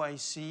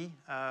OIC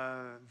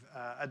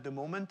at the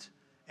moment,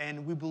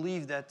 and we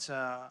believe that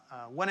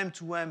 1M,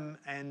 2M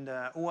and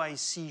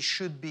OIC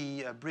should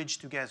be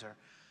bridged together.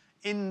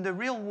 In the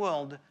real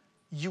world,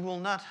 you will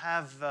not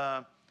have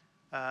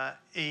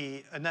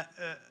a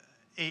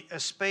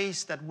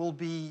space that will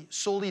be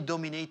solely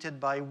dominated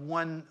by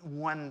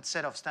one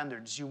set of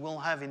standards. You will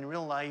have in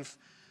real life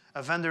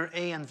vendor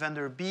A and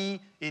vendor B,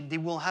 they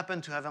will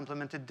happen to have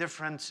implemented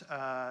different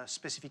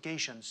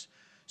specifications.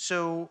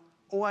 So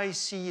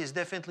OIC is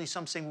definitely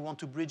something we want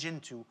to bridge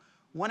into.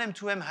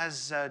 1M2M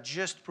has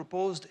just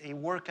proposed a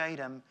work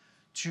item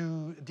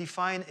to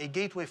define a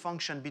gateway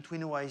function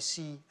between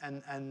OIC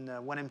and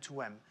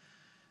 1M2M.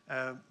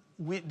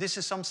 This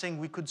is something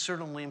we could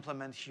certainly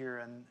implement here,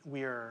 and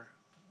we are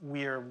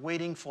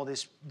waiting for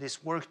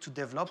this work to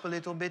develop a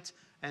little bit,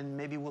 and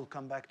maybe we'll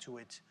come back to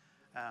it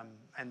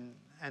and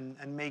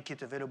make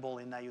it available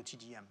in IoT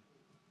DM.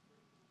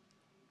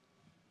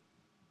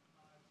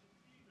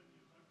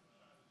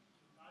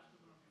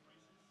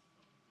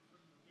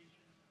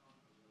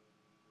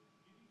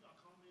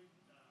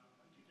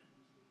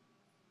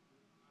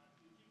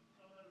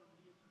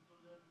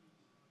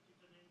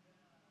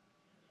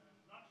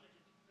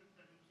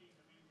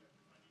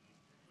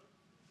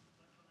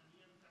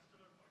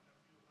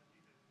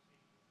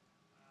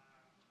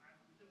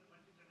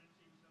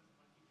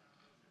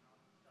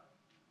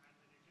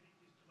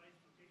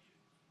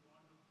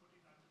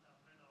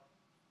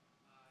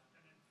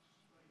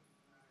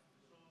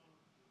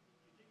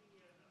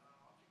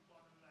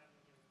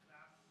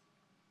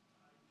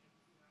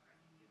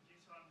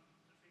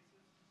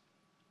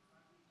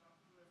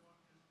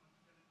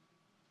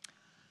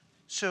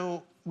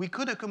 So we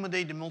could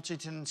accommodate the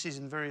multi-tenancies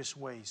in various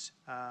ways.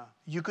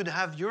 You could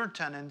have your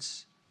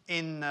tenants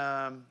in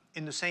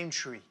the same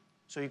tree.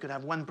 So you could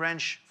have one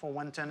branch for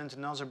one tenant,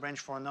 another branch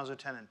for another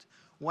tenant.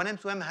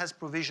 1M2M has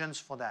provisions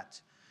for that.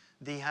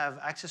 They have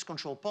access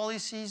control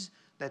policies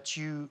that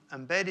you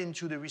embed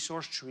into the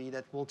resource tree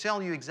that will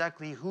tell you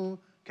exactly who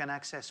can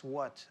access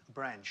what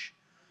branch.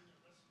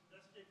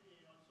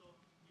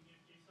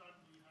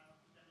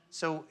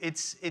 So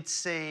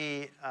it's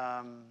a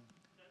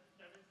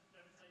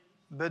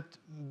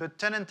but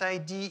tenant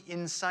ID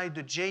inside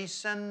the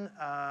JSON,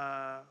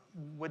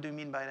 what do you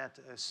mean by that?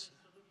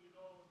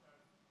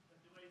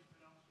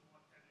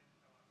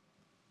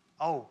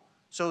 Oh,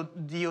 so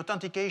the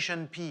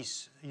authentication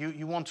piece,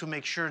 you want to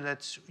make sure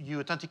that you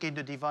authenticate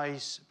the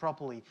device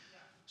properly.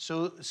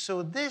 So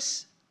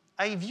this,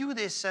 I view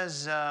this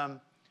as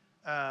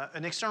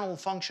an external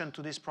function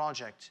to this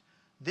project.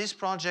 This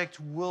project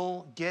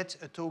will get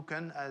a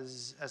token,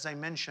 as I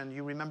mentioned,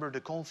 you remember the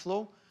call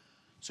flow.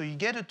 So you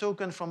get a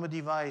token from a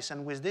device,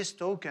 and with this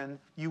token,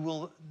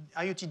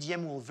 IoT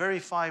DM will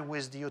verify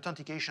with the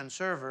authentication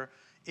server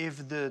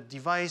if the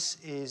device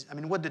is,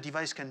 what the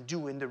device can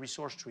do in the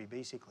resource tree,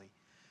 basically,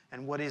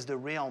 and what is the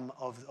realm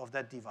of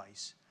that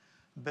device.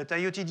 But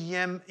IoT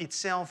DM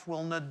itself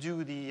will not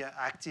do the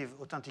active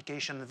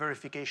authentication and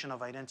verification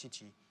of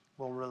identity.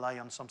 Will rely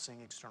on something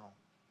external.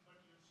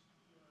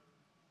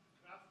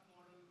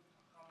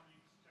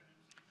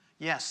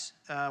 Yes,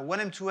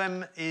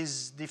 1M2M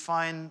is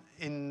defined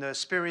in the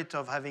spirit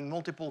of having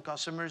multiple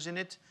customers in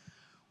it.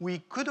 We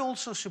could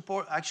also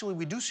support, actually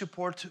we do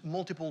support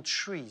multiple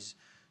trees.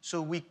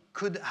 So we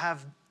could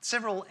have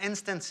several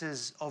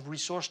instances of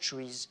resource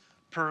trees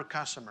per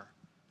customer.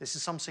 This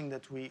is something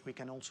that we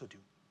can also do.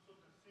 So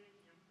the same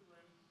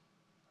M2M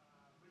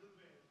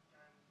middleware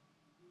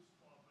can be used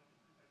for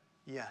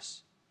multiple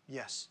tenants?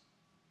 Yes,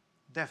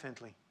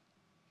 definitely.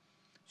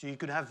 So you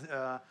could have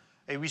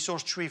a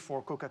resource tree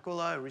for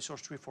Coca-Cola, a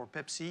resource tree for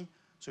Pepsi.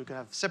 So you could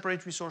have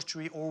separate resource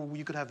tree, or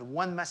you could have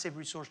one massive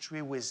resource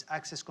tree with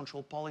access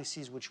control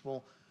policies which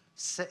will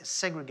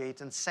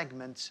segregate and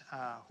segment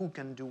who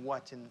can do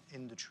what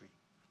in the tree.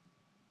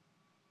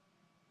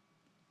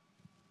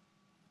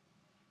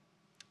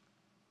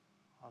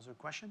 Other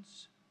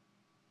questions?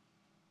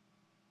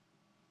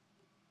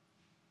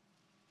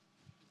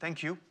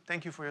 Thank you.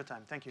 Thank you for your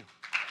time. Thank you.